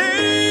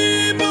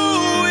table,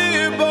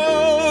 we're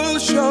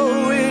both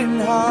showing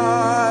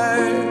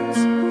hearts,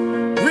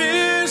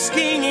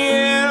 risking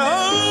it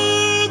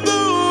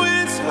although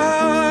it's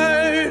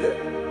hard.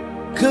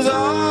 'Cause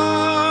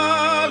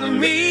all of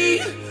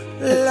me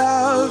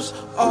loves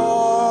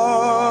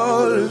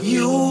all of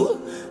you.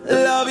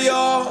 Love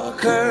your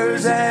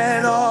curves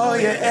and all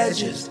your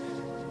edges,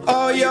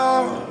 all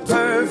your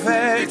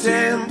perfect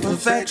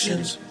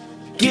imperfections.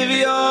 Give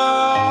your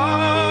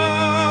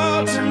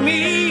all to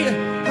me.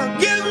 I'll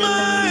give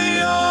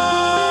my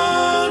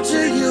all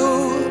to you.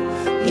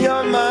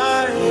 You're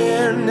my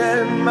end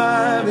and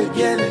my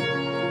beginning.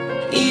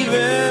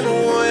 Even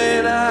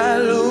when I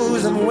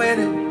lose, I'm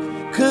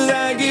winning. 'Cause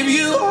I give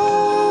you all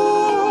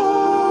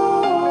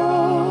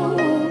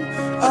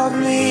of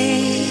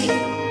me,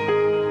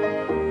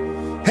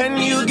 and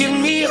you give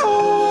me all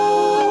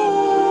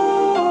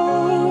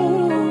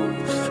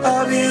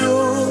of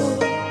you.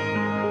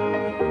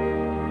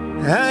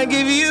 I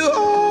give you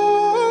all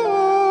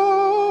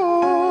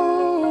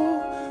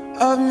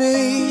of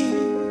me,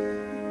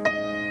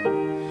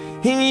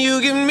 and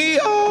you give me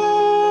all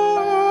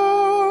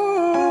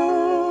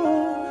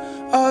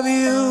of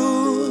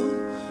you.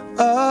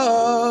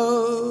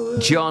 Oh.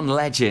 John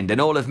Legend and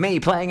All of Me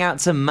playing out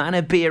to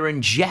Manor Beer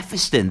and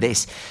Jefferston.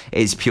 This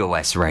is Pure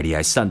West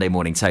Radio. Sunday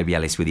morning, Toby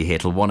Ellis with you here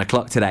till 1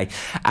 o'clock today.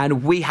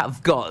 And we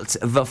have got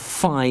the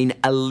fine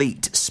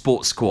elite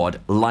sports squad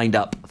lined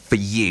up for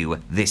you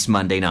this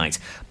Monday night.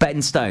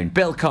 Ben Stone,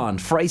 Bill Kahn,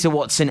 Fraser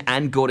Watson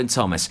and Gordon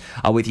Thomas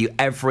are with you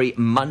every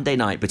Monday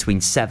night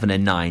between 7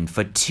 and 9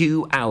 for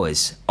 2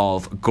 hours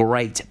of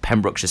great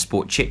Pembrokeshire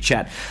sport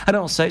chit-chat, and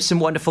also some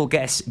wonderful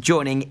guests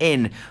joining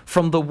in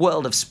from the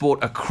world of sport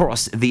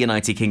across the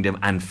United Kingdom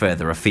and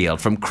further afield.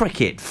 From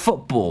cricket,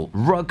 football,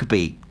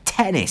 rugby,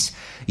 tennis,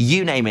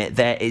 you name it,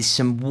 there is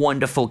some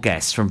wonderful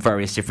guests from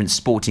various different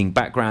sporting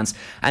backgrounds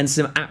and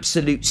some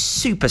absolute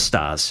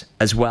superstars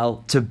as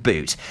well to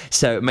boot.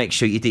 So make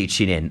sure you do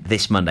tune in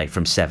this Monday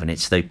from 7.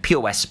 It's the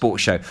Pure West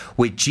Sports Show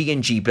with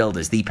G&G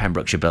Builders, the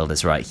Pembrokeshire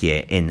Builders right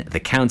here in the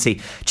county.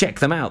 Check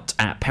them out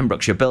at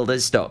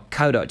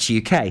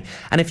pembrokeshirebuilders.co.uk.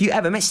 And if you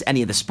ever miss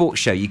any of the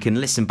sports show, you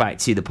can listen back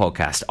to the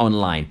podcast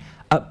online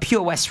at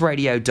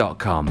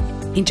purewestradio.com.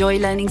 Enjoy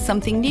learning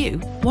something new?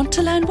 Want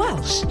to learn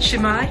Welsh?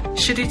 Shemai,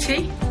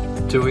 Shuduti?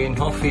 Dwi'n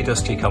hoffi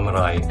dysgu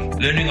Cymraeg.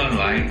 Learning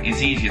online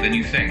is easier than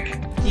you think.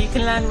 You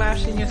can learn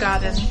Welsh in your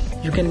garden.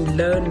 You can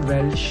learn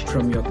Welsh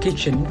from your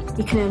kitchen.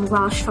 You can learn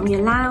Welsh from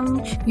your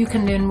lounge. You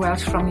can learn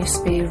Welsh from your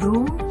spare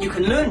room. You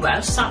can learn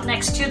Welsh sat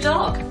next to your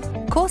dog.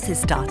 Courses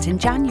start in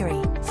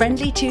January.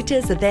 Friendly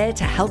tutors are there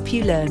to help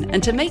you learn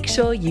and to make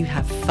sure you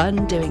have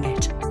fun doing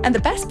it. And the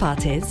best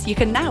part is, you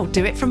can now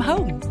do it from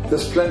home.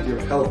 There's plenty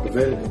of help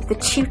available. The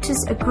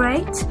tutors are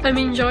great. I'm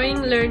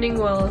enjoying learning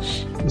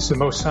Welsh. It's the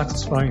most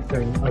satisfying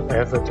thing I've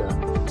ever done.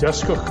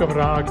 Dysgwch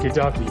Cymraeg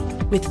gyda fi.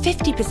 With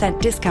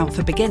 50% discount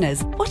for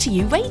beginners, what are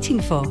you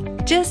waiting for?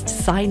 Just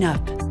sign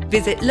up.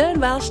 Visit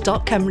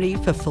learnwelsh.cymru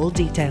for full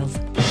details.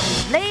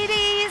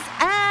 Ladies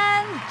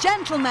and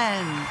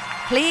gentlemen,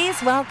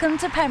 please welcome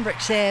to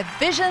Pembrokeshire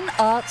Vision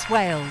Arts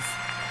Wales,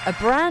 a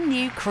brand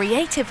new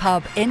creative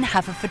hub in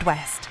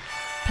Haverfordwest.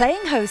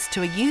 Playing host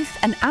to a youth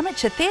and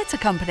amateur theatre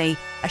company,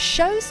 a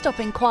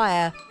show-stopping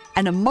choir,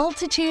 and a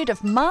multitude of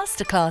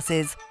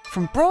masterclasses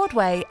from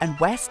Broadway and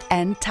West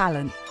End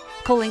talent.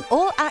 Calling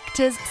all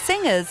actors,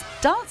 singers,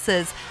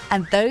 dancers,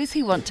 and those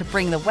who want to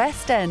bring the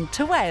West End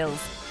to Wales.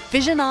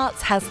 Vision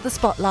Arts has the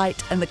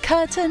spotlight and the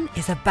curtain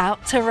is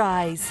about to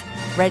rise.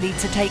 Ready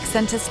to take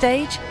centre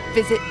stage?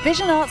 Visit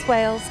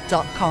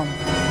visionartswales.com.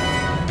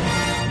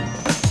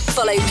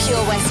 Follow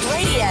Pure West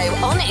Radio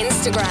on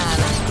Instagram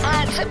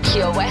at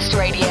Pure West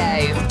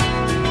Radio.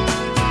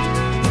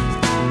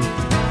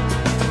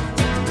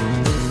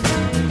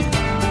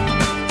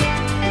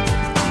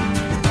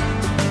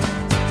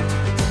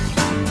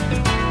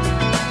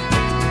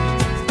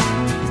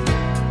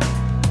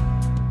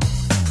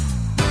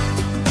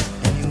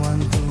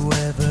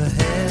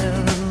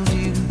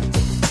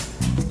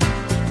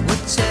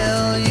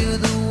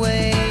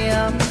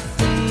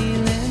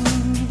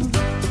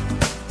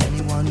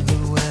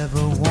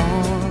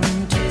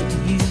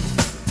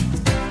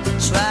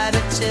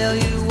 Tell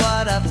you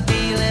what I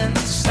feel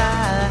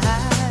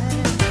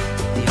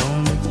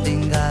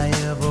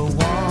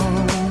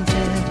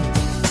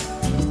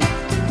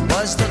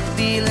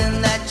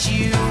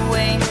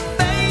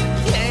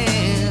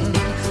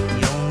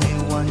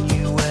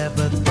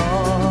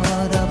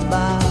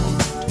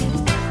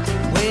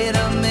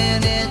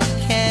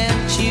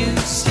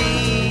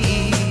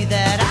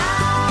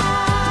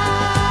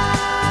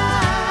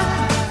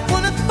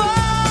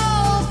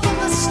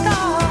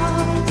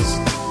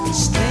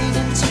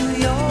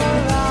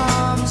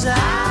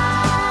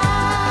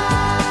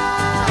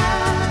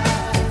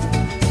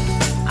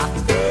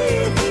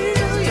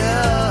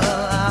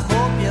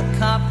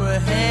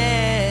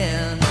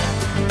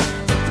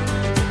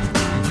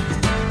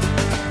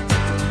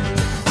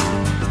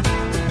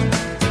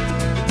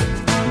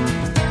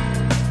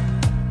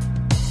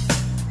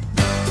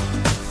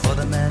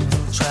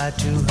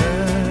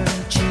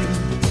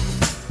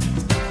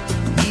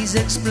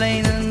Nobody's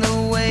explaining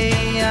the way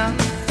I'm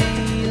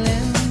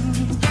feeling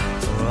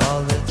for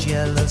all the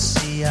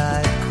jealousy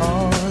I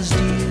caused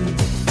you.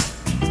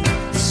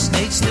 The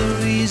snake's the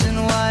reason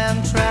why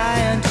I'm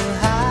trying to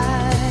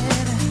hide.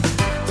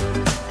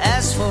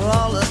 As for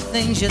all the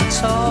things you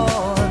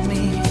taught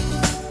me,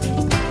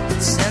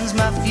 it sends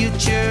my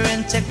future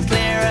into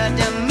clearer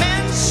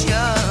dimensions.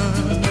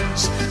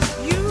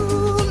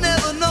 You'll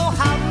never know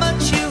how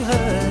much you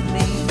hurt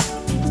me.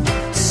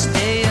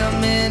 Stay a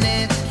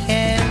minute,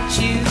 can't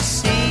you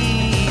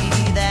see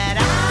that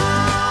I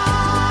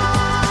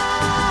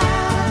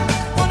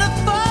wanna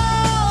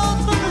fall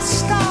from the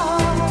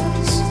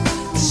stars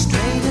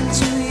straight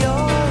into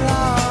your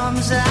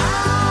arms? I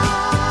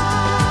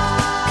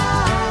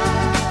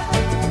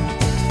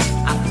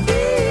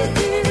feel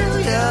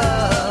you,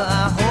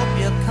 I hope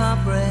you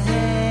comprehend.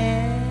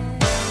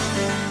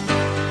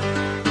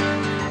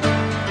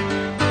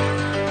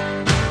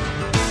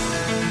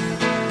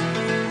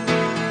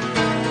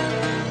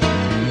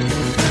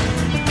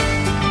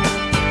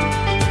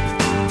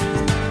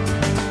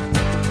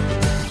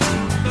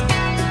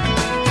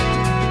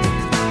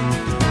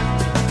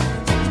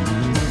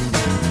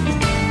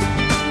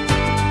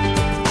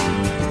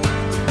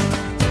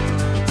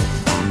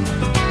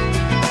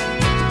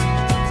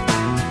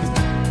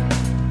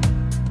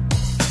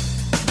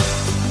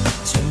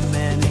 Too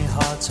many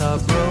hearts are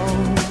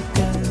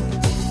broken.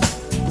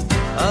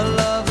 A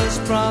lover's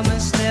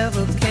promise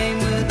never came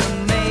with a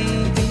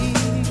maybe.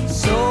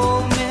 So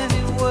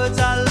many words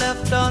are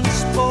left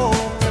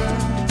unspoken.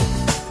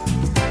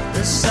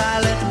 The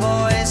silent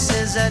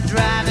voices are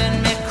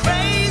driving me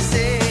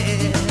crazy.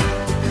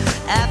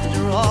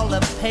 After all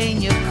the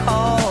pain you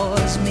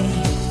caused me,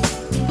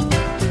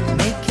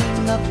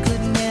 making up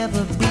could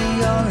never be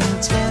your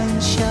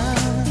intention.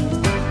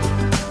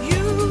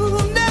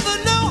 You'll never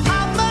know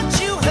how much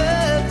you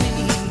hurt me.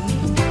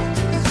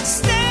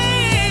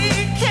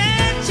 Stay,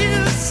 can't you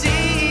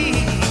see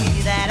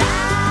that I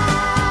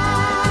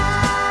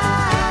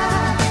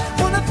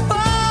wanna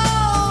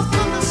fall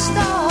from the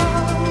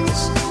stars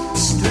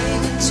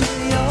straight into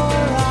your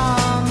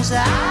arms? I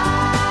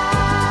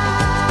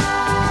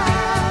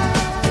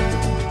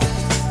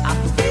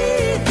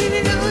feel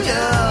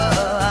you,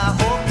 I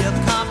hope you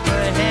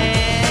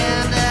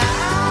comprehend. I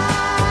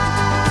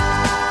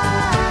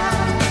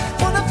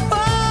wanna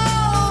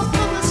fall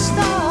from the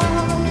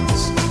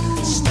stars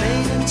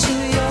straight into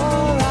your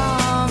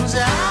arms.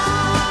 I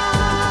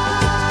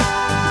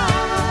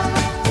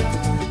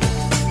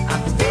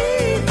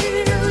feel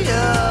you, I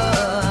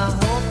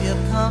hope you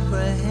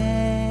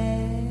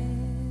comprehend.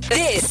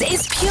 This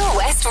is Pure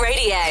West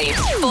Radio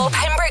for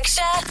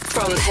Pembrokeshire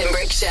from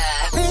Pembrokeshire.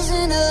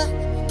 Prisoner,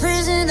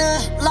 prisoner,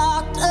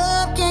 locked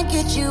up, can't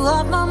get you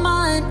off my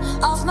mind,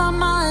 off my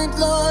mind.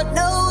 Lord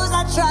knows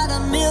I tried a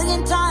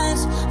million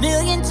times,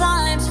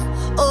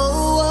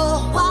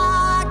 oh,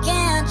 why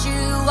can't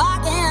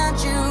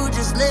you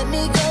just let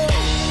me go?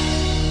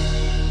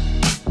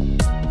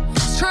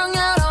 Strung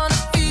out on a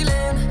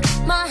feeling,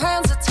 my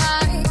hands are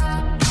tied,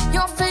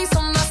 your face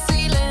on my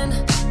ceiling,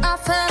 I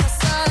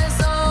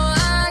fantasize, oh,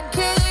 I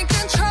can't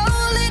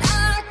control it,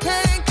 I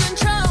can't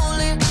control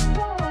it.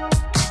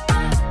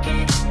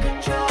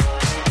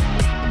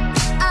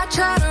 I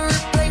try to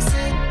replace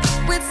it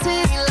with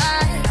city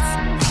lights.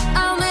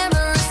 I'll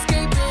never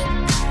escape it.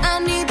 I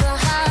need the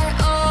high.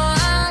 Oh,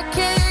 I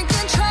can't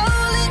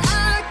control it.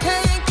 I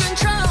can't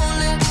control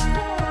it.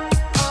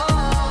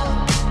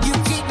 Oh, you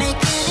keep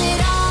making it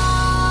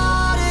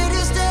harder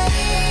to stay,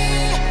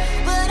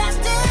 but I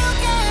still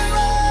can't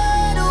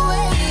run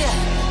away.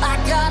 I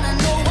gotta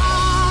know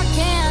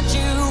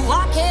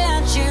why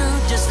can't you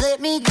just let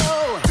me go?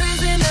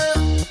 Prisoner,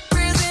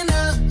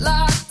 prisoner,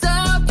 locked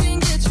up,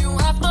 can't get you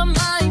off my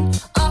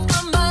mind, off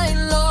my mind.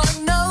 Lord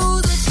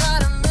knows I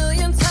tried a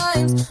million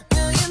times,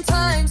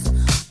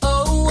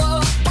 oh,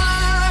 why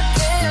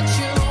can't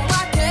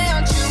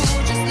you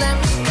just let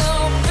me go?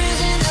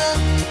 Prisoner,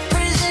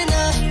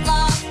 prisoner,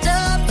 locked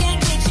up,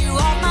 can't get you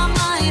off my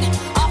mind,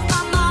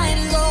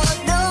 Lord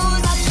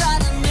knows I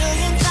tried a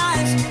million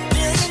times,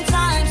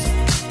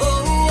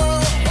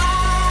 oh, why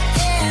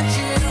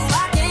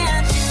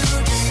can't you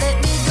just let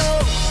me go?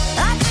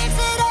 I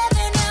tasted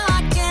heaven, now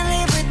I can't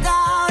live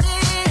without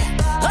it.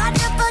 I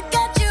can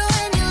forget you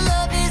and your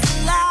love is the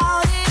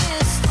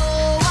loudest.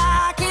 Oh,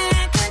 I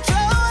can't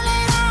control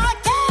it, I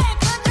can't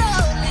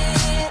control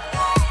it.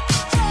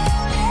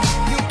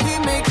 You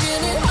keep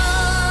making it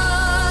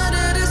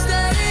harder to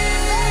stay,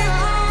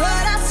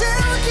 but I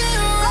still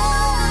can't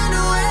run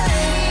away.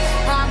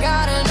 I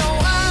gotta know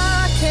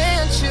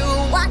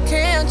why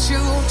can't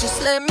you just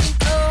let me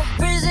go?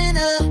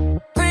 Prisoner,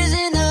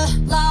 prisoner,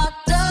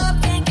 locked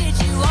up, can't get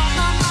you off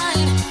my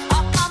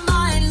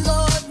mind,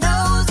 Lord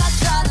knows I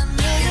tried a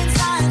million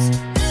times,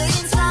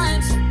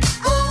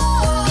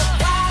 oh,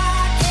 why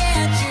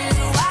can't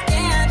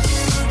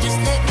you just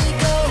let me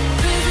go?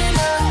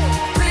 Prisoner,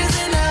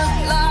 prisoner,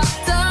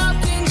 locked up,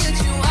 can't get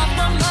you off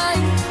my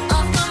mind,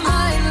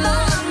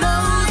 Lord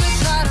knows I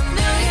tried a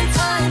million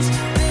times,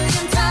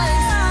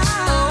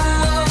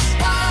 oh,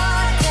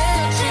 why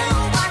can't you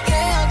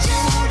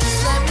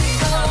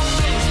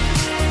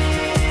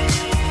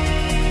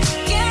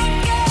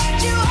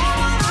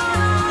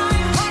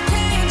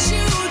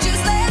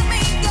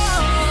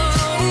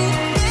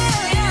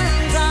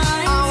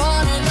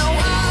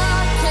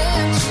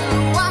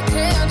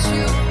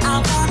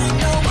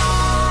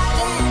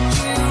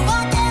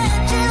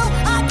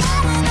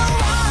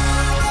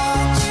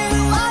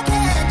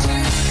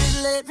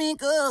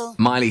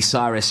Miley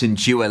Cyrus and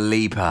Dua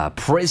Lipa.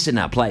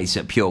 Prisoner plays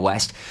at Pure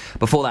West.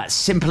 Before that,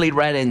 Simply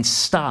Red and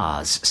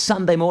Stars.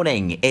 Sunday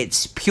morning,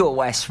 it's Pure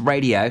West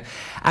Radio.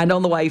 And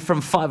on the way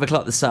from 5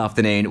 o'clock this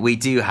afternoon, we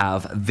do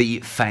have the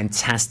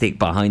fantastic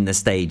Behind the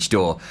Stage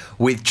Door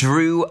with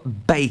Drew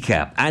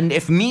Baker. And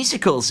if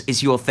musicals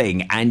is your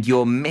thing and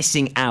you're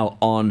missing out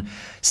on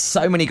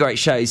so many great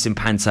shows in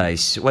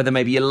Pantos, whether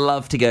maybe you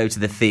love to go to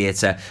the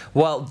theatre,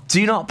 well,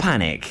 do not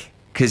panic,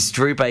 because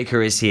Drew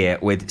Baker is here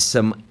with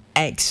some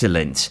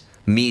excellent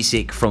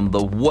music from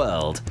the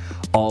world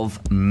of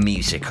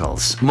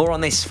musicals. More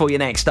on this for you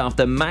next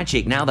after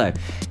Magic. Now though,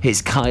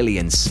 here's Kylie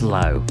and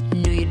Slow.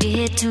 Knew you'd be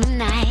here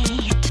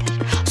tonight,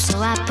 so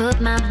I put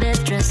my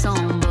best dress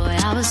on. Boy,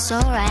 I was so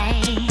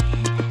right.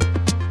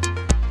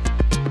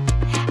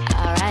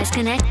 Our eyes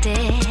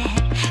connected.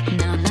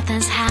 No,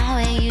 nothing's how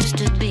it used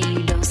to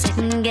be. Don't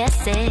second guess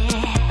it.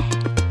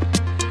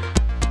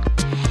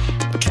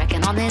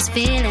 Tracking on this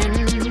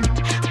feeling.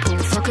 Pull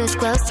focus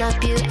close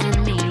up, you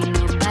and me.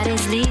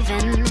 Nobody's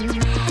leaving.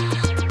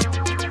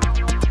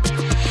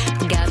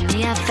 Got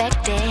me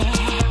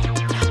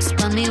affected.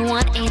 Spun me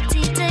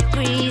 180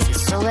 degrees.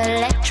 It's so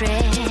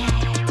electric.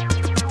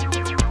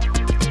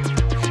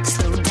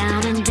 Slow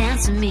down and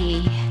dance with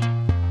me.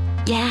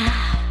 Yeah.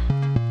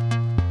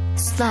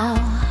 Slow.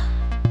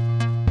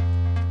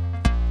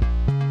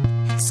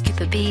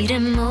 Skip a beat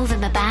and move in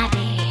my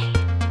body.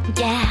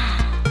 Yeah.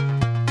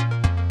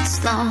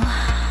 Slow.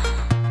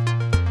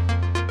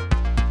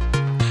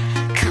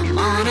 Come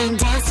on and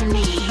dance with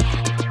me.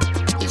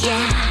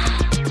 Yeah.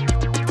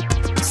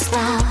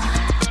 Slow.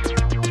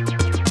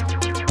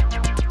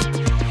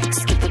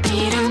 Skip a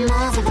beat and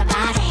move in my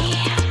body.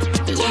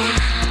 Yeah.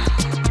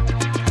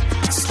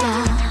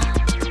 Slow.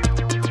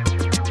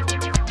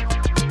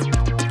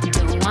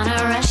 Don't wanna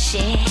rush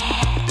it.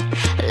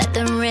 Let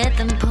the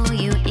rhythm pull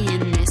you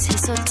in. This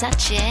is so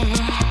touching.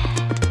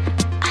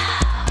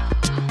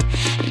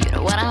 You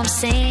know what I'm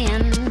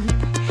saying?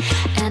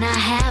 And I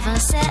haven't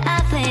said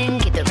a thing.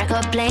 Keep the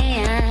record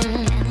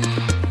playing.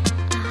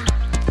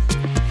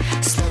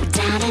 Slow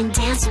down and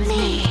dance with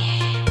me.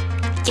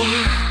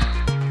 Yeah.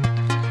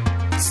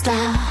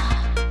 Slow.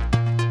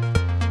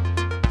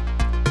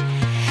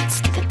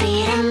 Skip the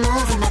beat and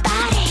move in my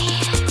body.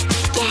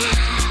 Yeah.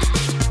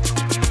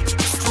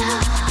 Slow.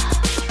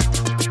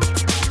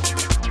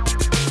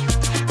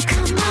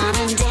 Come on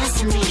and dance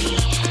with me.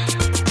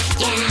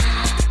 Yeah.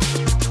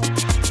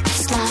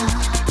 Slow.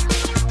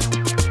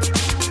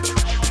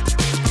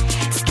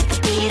 Skip the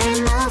beat and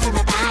move in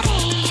my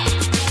body.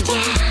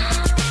 Yeah.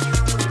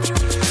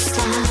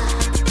 Slow.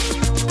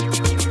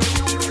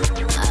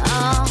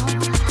 Oh.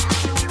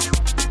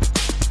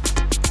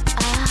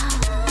 Oh.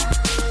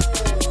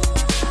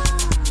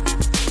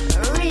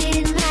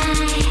 Read my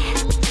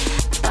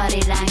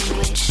body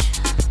language.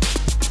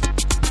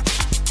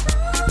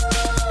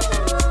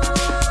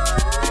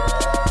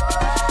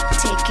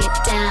 Take it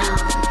down,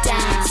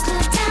 down,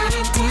 slow down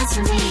and dance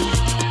with me.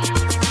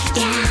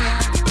 Yeah,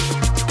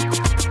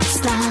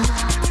 slow.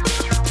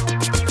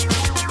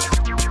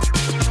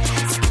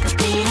 Skip a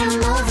beat and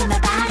move in my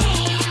body.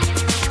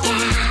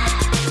 Yeah,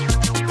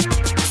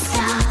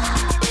 slow.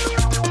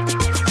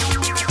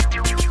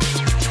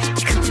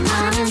 Come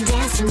on and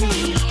dance with me.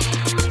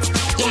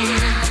 Yeah,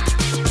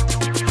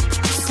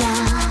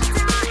 slow.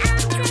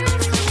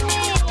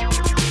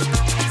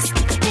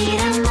 Skip a beat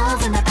and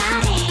move in my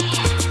body.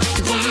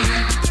 Yeah,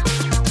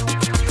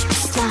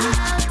 slow.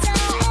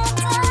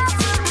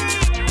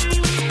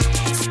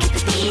 Skip a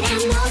beat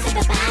and move in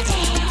my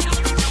body.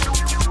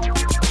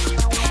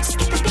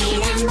 Skip a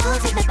beat and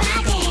move in my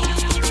body.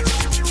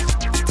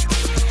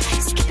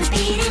 Skip a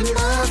beat and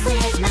move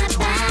with my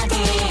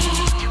body.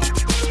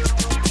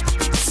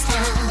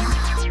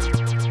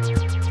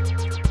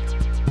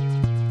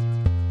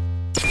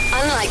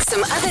 Unlike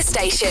some other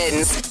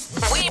stations,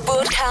 we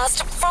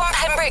broadcast from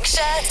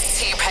Pembrokeshire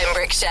to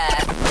Pembrokeshire.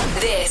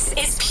 This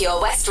is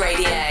Pure West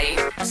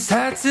Radio.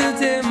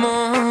 Saturday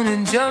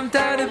morning, jumped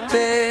out of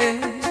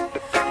bed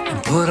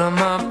and put on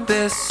my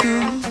best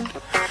suit.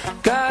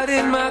 Got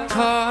in my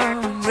car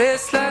and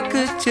raced like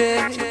a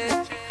jet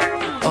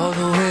all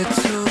the way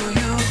to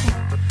you.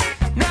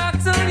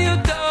 Knocked on your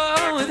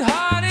door with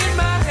heart in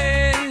my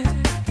head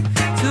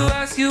to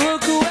ask you a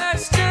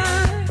question,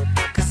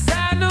 'cause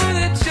I know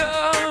that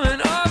you're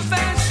an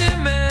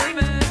old-fashioned man.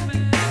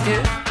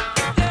 Yeah.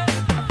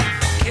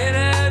 Can I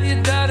have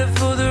your daughter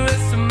for the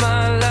rest of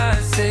my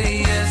life?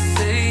 Say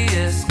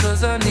yes,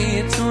 'cause I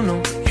need to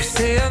know. You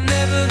say I'll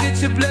never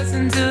get your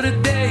blessing till the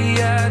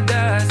day I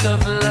die.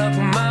 Suffer love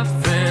with my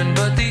friend,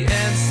 but the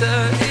answer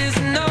is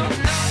no.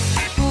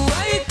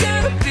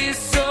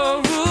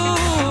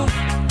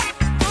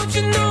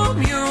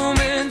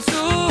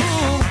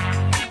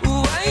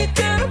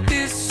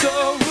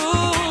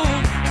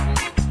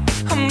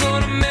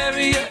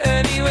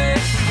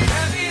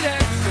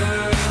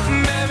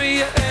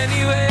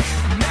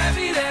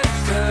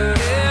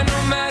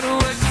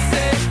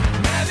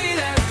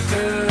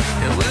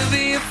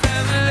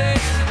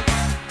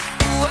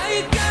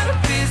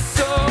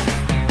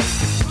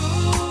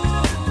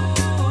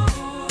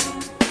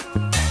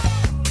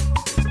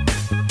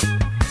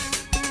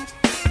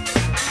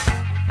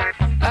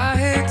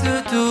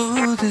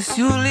 this,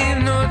 you leave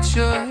no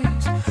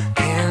choice.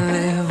 Can't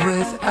live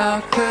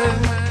without her.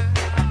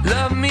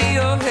 Love me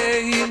or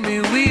hate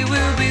me, we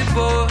will be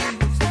boys.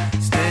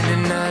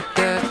 Standing at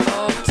that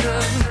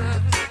altar.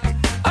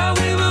 Oh,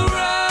 we will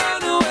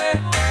run away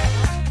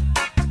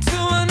to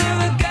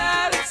another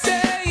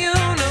galaxy,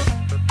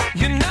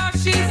 you know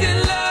she's in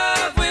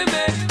love with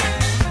me.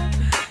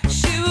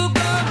 She will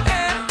go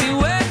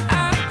anywhere I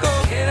go.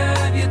 Can I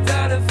have your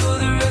daughter for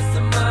the rest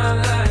of my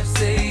life?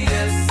 Say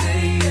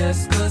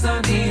yes, cause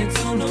I need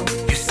to know.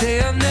 You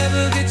say I'll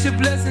never get your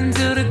blessing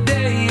till the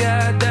day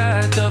I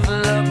die. Tough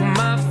luck,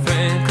 my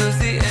friend, cause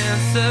the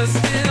answer's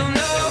still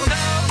no.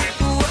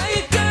 Why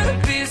you gotta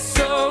be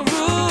so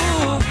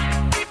rude?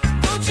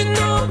 Don't you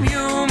know I'm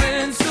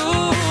human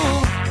too?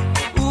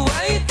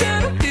 Why you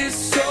gotta be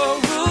so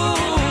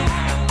rude?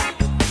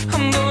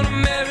 I'm gonna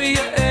marry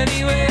you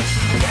anyway.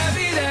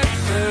 Marry that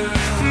girl.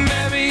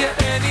 Marry you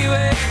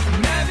anyway.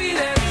 Marry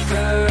that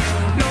girl.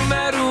 No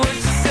matter what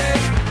you say.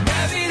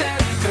 Marry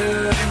that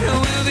girl. And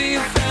we'll be a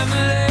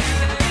family.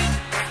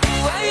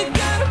 Why you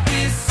gotta be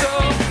so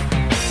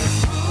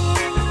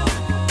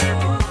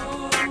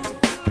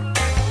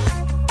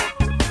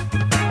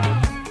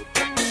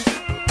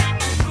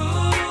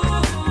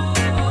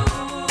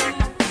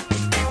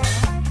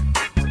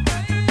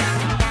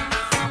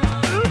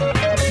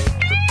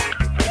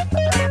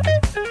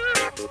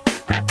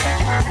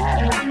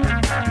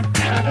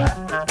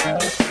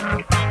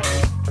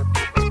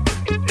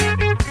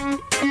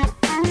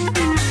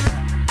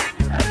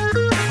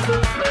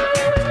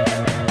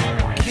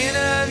Can I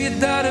have your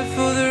daughter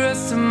for the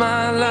rest of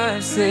my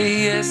life?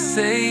 Say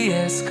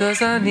yes,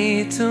 cause I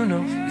need to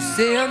know. You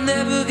say I'll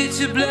never get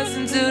your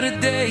blessing till the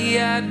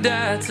day I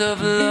die.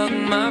 Tough luck,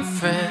 my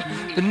friend,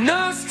 but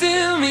no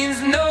still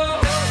means no.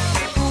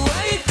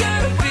 Why you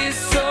gotta be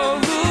so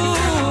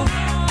rude?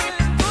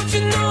 Don't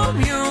you know I'm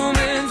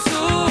human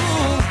too?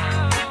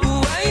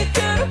 Why you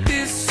gotta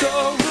be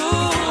so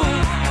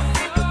rude?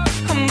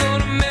 I'm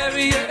gonna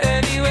marry you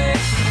anyway.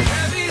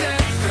 Marry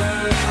that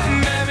girl.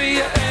 Marry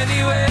you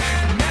anyway.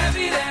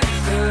 Marry that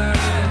girl.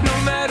 No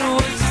matter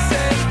what you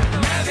say.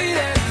 Marry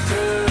that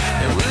girl.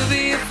 And we'll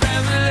be a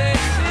family.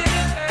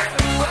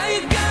 Why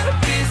you gotta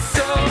be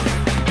so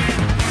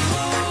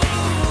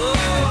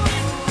rude?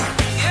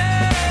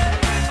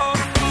 Yeah. Oh,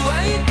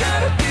 why you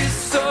gotta be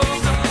so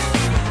rude?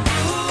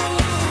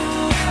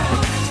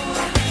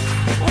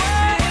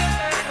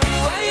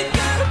 Why you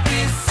gotta be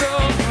so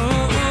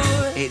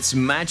rude? It's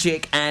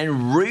Magic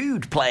and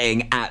Rude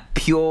playing at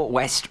Pure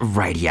West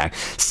Radio.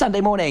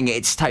 Sunday morning,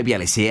 it's Toby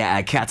Ellis here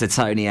at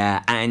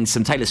Catatonia and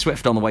some Taylor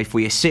Swift on the way for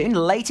you soon.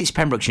 Latest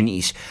Pembrokeshire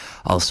news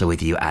also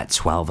with you at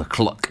 12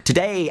 o'clock.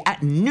 Today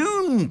at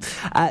noon.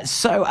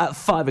 So at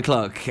 5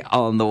 o'clock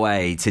on the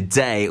way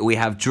today, we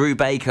have Drew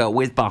Baker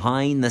with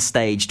Behind the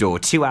Stage Door.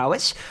 2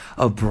 hours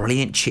of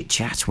brilliant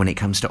chit-chat when it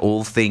comes to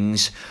all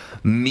things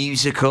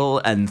musical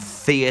and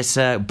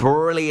theatre,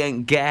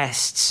 brilliant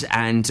guests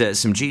and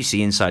some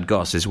juicy inside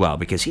goss as well,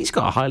 because he's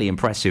got a highly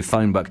impressive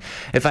phone book.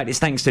 In fact, it's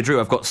thanks to Drew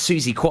I've got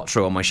Susie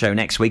Quattro on my show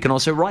next week, and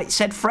also Right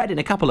Said Fred in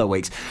a couple of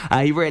weeks.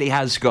 He really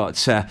has got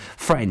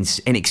friends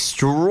in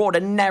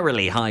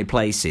extraordinarily high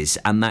places,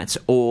 and that's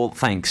all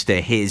thanks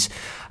to his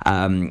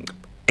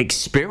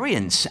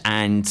experience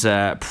and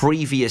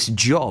previous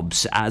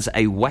jobs as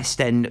a West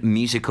End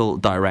musical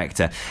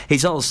director.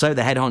 He's also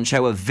the head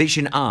honcho of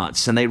Vision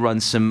Arts, and they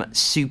run some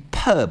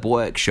superb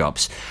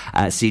workshops,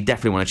 so you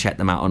definitely want to check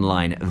them out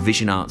online.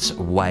 Vision Arts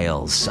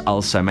Wales.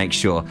 Also make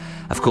sure,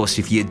 of course,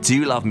 if you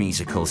do love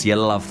musicals, you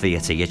love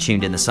theatre, you're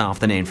tuned in this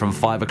afternoon from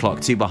 5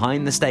 o'clock to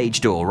Behind the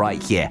Stage Door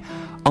right here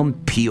on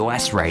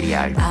POS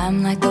Radio.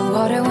 I'm like the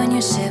water when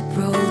your ship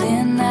rolled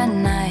in that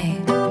night.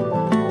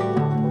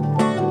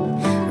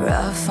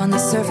 Rough on the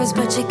surface,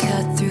 but you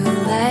cut through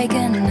like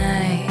a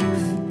knife.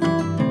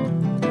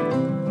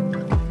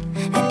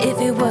 And if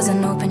it was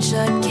an open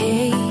shut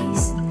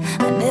case,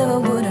 I never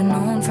would have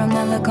known from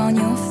that look on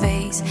your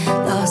face.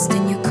 Lost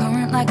in your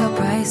current like a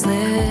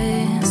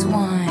priceless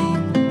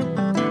wine.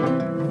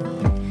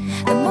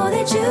 The more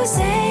that you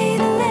say,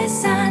 the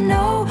less I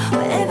know.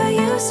 Wherever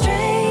you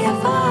stray, I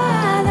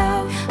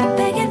follow. I'm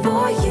begging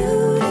for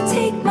you to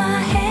take my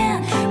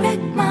hand,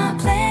 wreck my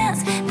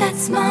plans.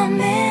 That's my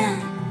man.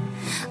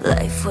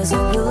 Life was a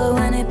willow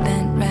and it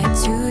bent right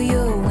to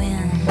your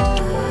wind.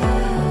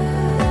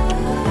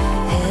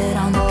 Head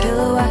on the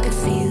pillow, I could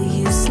feel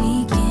you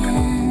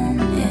sneaking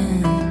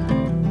in.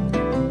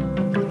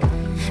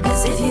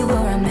 As if you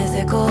were a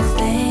mythical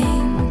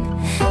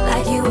thing,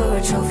 like you were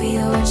a trophy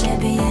or a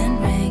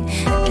champion ring.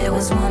 If there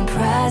was one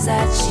prize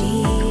I'd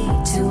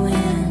cheat to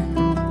win.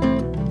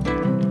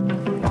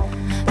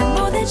 The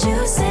more that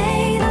you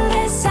say, the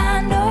less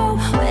I know.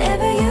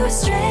 Wherever you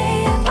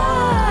stray, I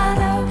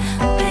follow.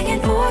 I'm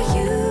begging for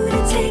you to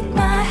take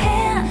my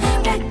hand,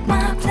 wreck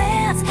my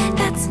plans.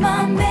 That's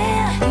my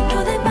man. You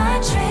know that my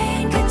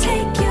train could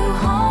take you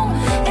home.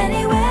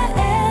 Anywhere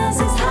else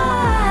is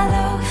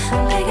hollow.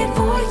 I'm begging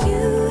for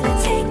you to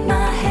take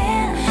my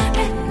hand,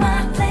 wreck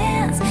my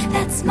plans.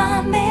 That's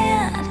my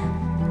man.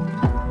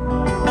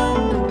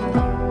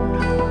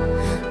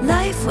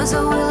 Life was a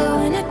willow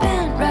and it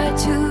bent right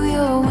to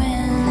your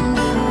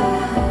window.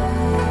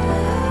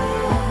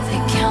 They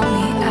count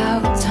me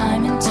out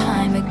time and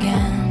time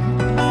again.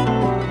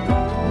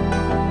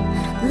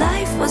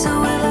 Life was a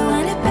willow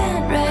and it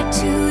bent right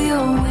to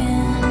your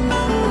window.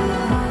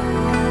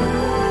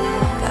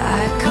 But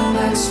I come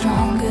back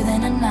stronger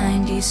than a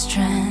 90s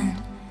trend.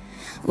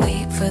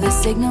 Wait for the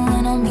signal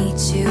and I'll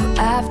meet you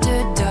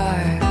after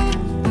dark.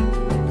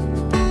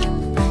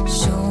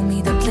 Show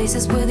me the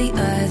places where the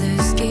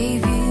others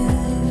gave you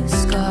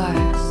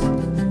scars.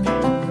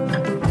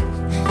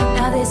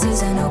 Now this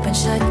is an open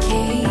shut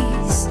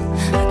case.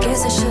 I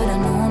guess I should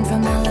have known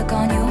from the look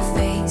on your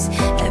face.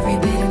 Every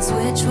bait and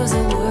switch was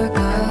a work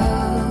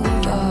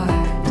of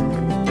art.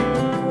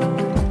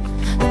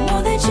 The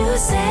more that you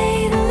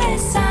say, the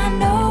less I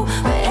know.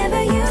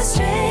 Wherever you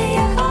stray,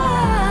 I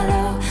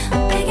follow.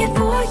 I'm begging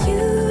for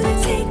you to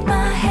take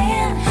my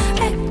hand,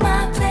 wreck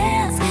my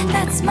plans.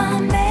 That's my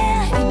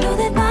man. You know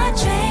that my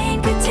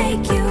train could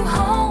take you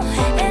home.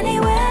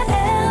 Anywhere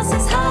else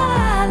is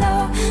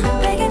hollow. I'm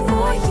begging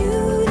for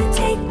you to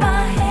take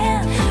my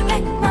hand,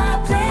 wreck my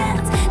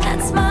plans.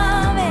 That's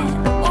my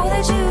man. The more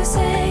that you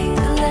say,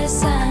 the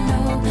less I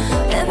know.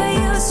 Wherever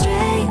you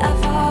stray, I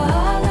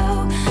follow.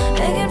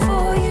 Begging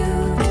for you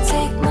to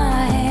take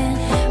my hand,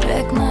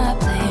 wreck my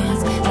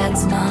plans.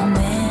 That's my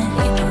man.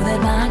 You know that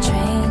my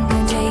train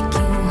can take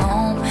you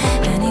home.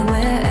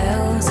 Anywhere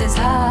else is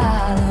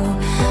hollow.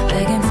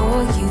 Begging for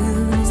you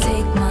to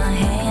take my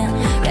hand,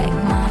 wreck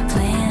my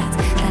plans.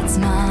 That's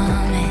my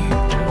man.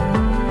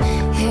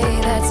 Hey,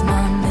 that's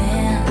my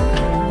man.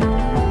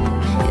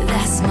 Yeah,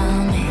 that's my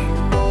man.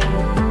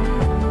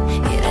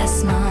 Yeah, that's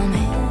my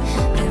man.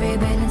 Every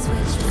bit and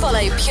switch.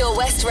 Follow Pure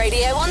West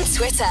Radio on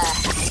Twitter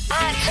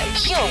at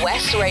Pure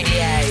West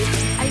Radio.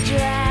 I'd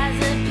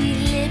rather be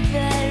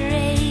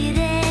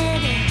liberated.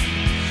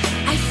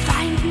 I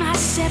find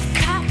myself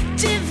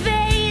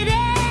captivated.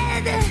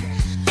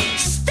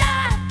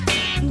 Stop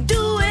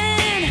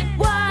doing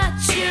what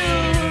you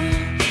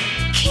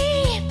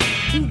keep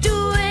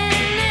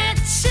doing it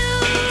too.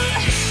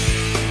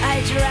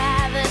 I'd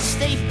rather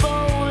stay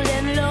bold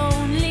and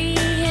lonely.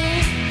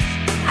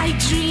 I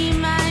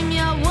dream I'm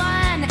your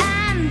one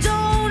and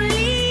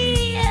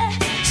only.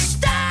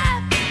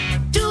 Stop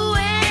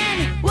doing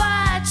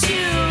what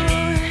you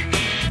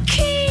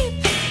keep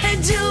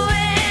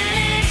doing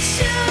it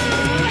too.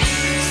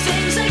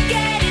 Things are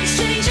getting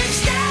strange, I'm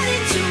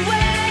starting to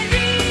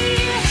worry.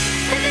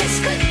 This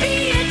could be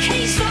a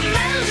case for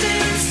Mulder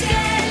and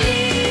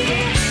Scully.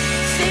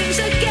 Things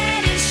are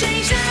getting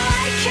strange, now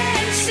I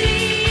can't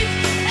sleep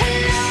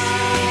alone.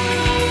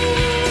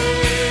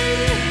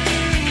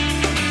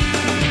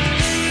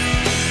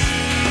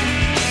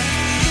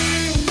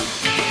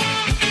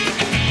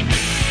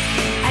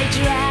 I'd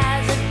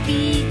rather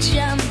be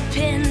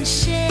jumping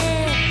ship.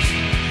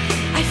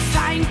 I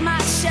find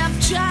myself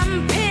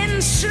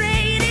jumping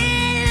straight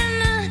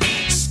in.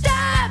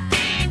 Stop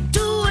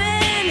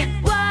doing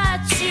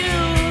what you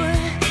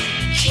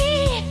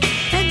keep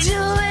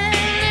doing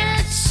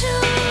it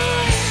too.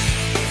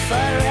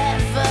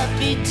 Forever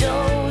be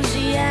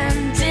dozy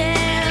and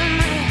dim.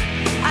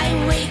 I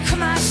wake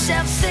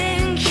myself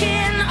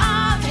thinking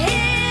of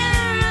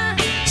him.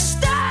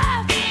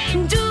 Stop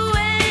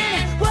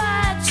doing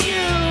what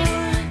you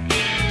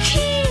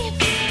keep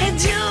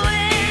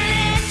doing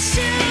it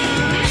too.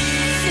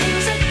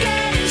 Things are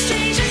getting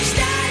strange, I'm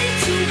starting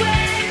to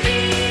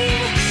worry.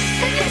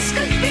 This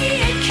could be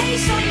a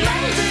case of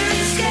Mulder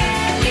and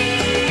Scully.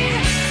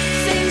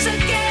 Things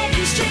are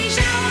getting strange,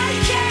 now I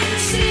can't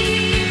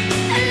sleep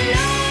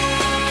alone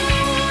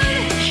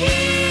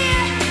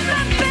here.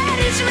 My bed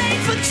is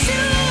made for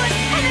two,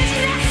 and there's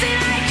nothing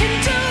I can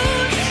do.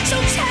 So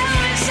tell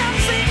me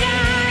something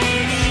I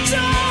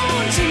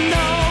don't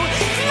know.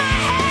 My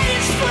head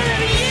is full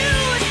of you.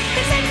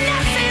 Is there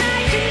nothing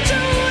I can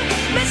do?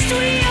 Must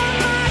we all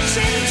march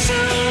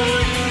into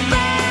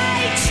by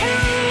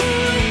two,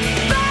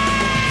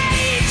 by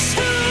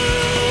two?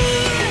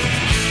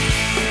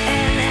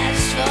 And as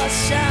for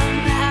some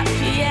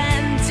happy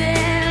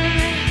ending,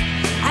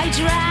 I'd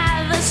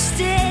rather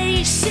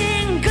stay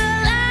single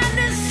and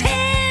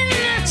thin.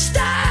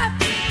 Stop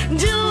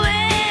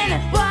doing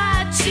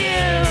what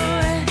you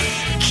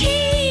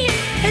keep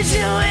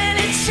doing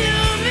it to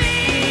me.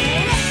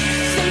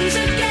 Things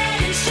are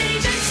getting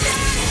strange, I'm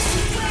starting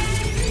to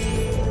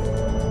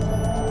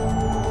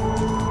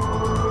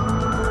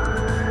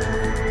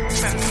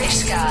From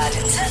Fishguard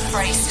to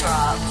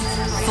Bracestrop.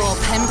 For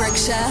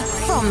Pembrokeshire,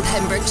 from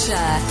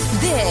Pembrokeshire,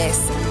 this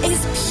is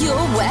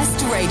Pure West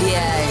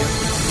Radio.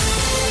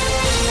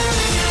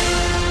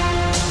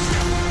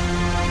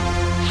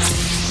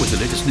 With the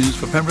latest news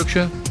for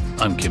Pembrokeshire,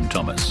 I'm Kim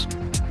Thomas.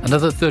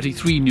 Another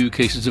 33 new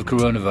cases of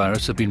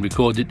coronavirus have been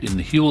recorded in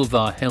the Hywel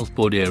Dda Health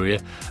Board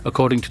area,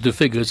 according to the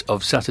figures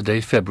of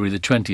Saturday, February the 20th.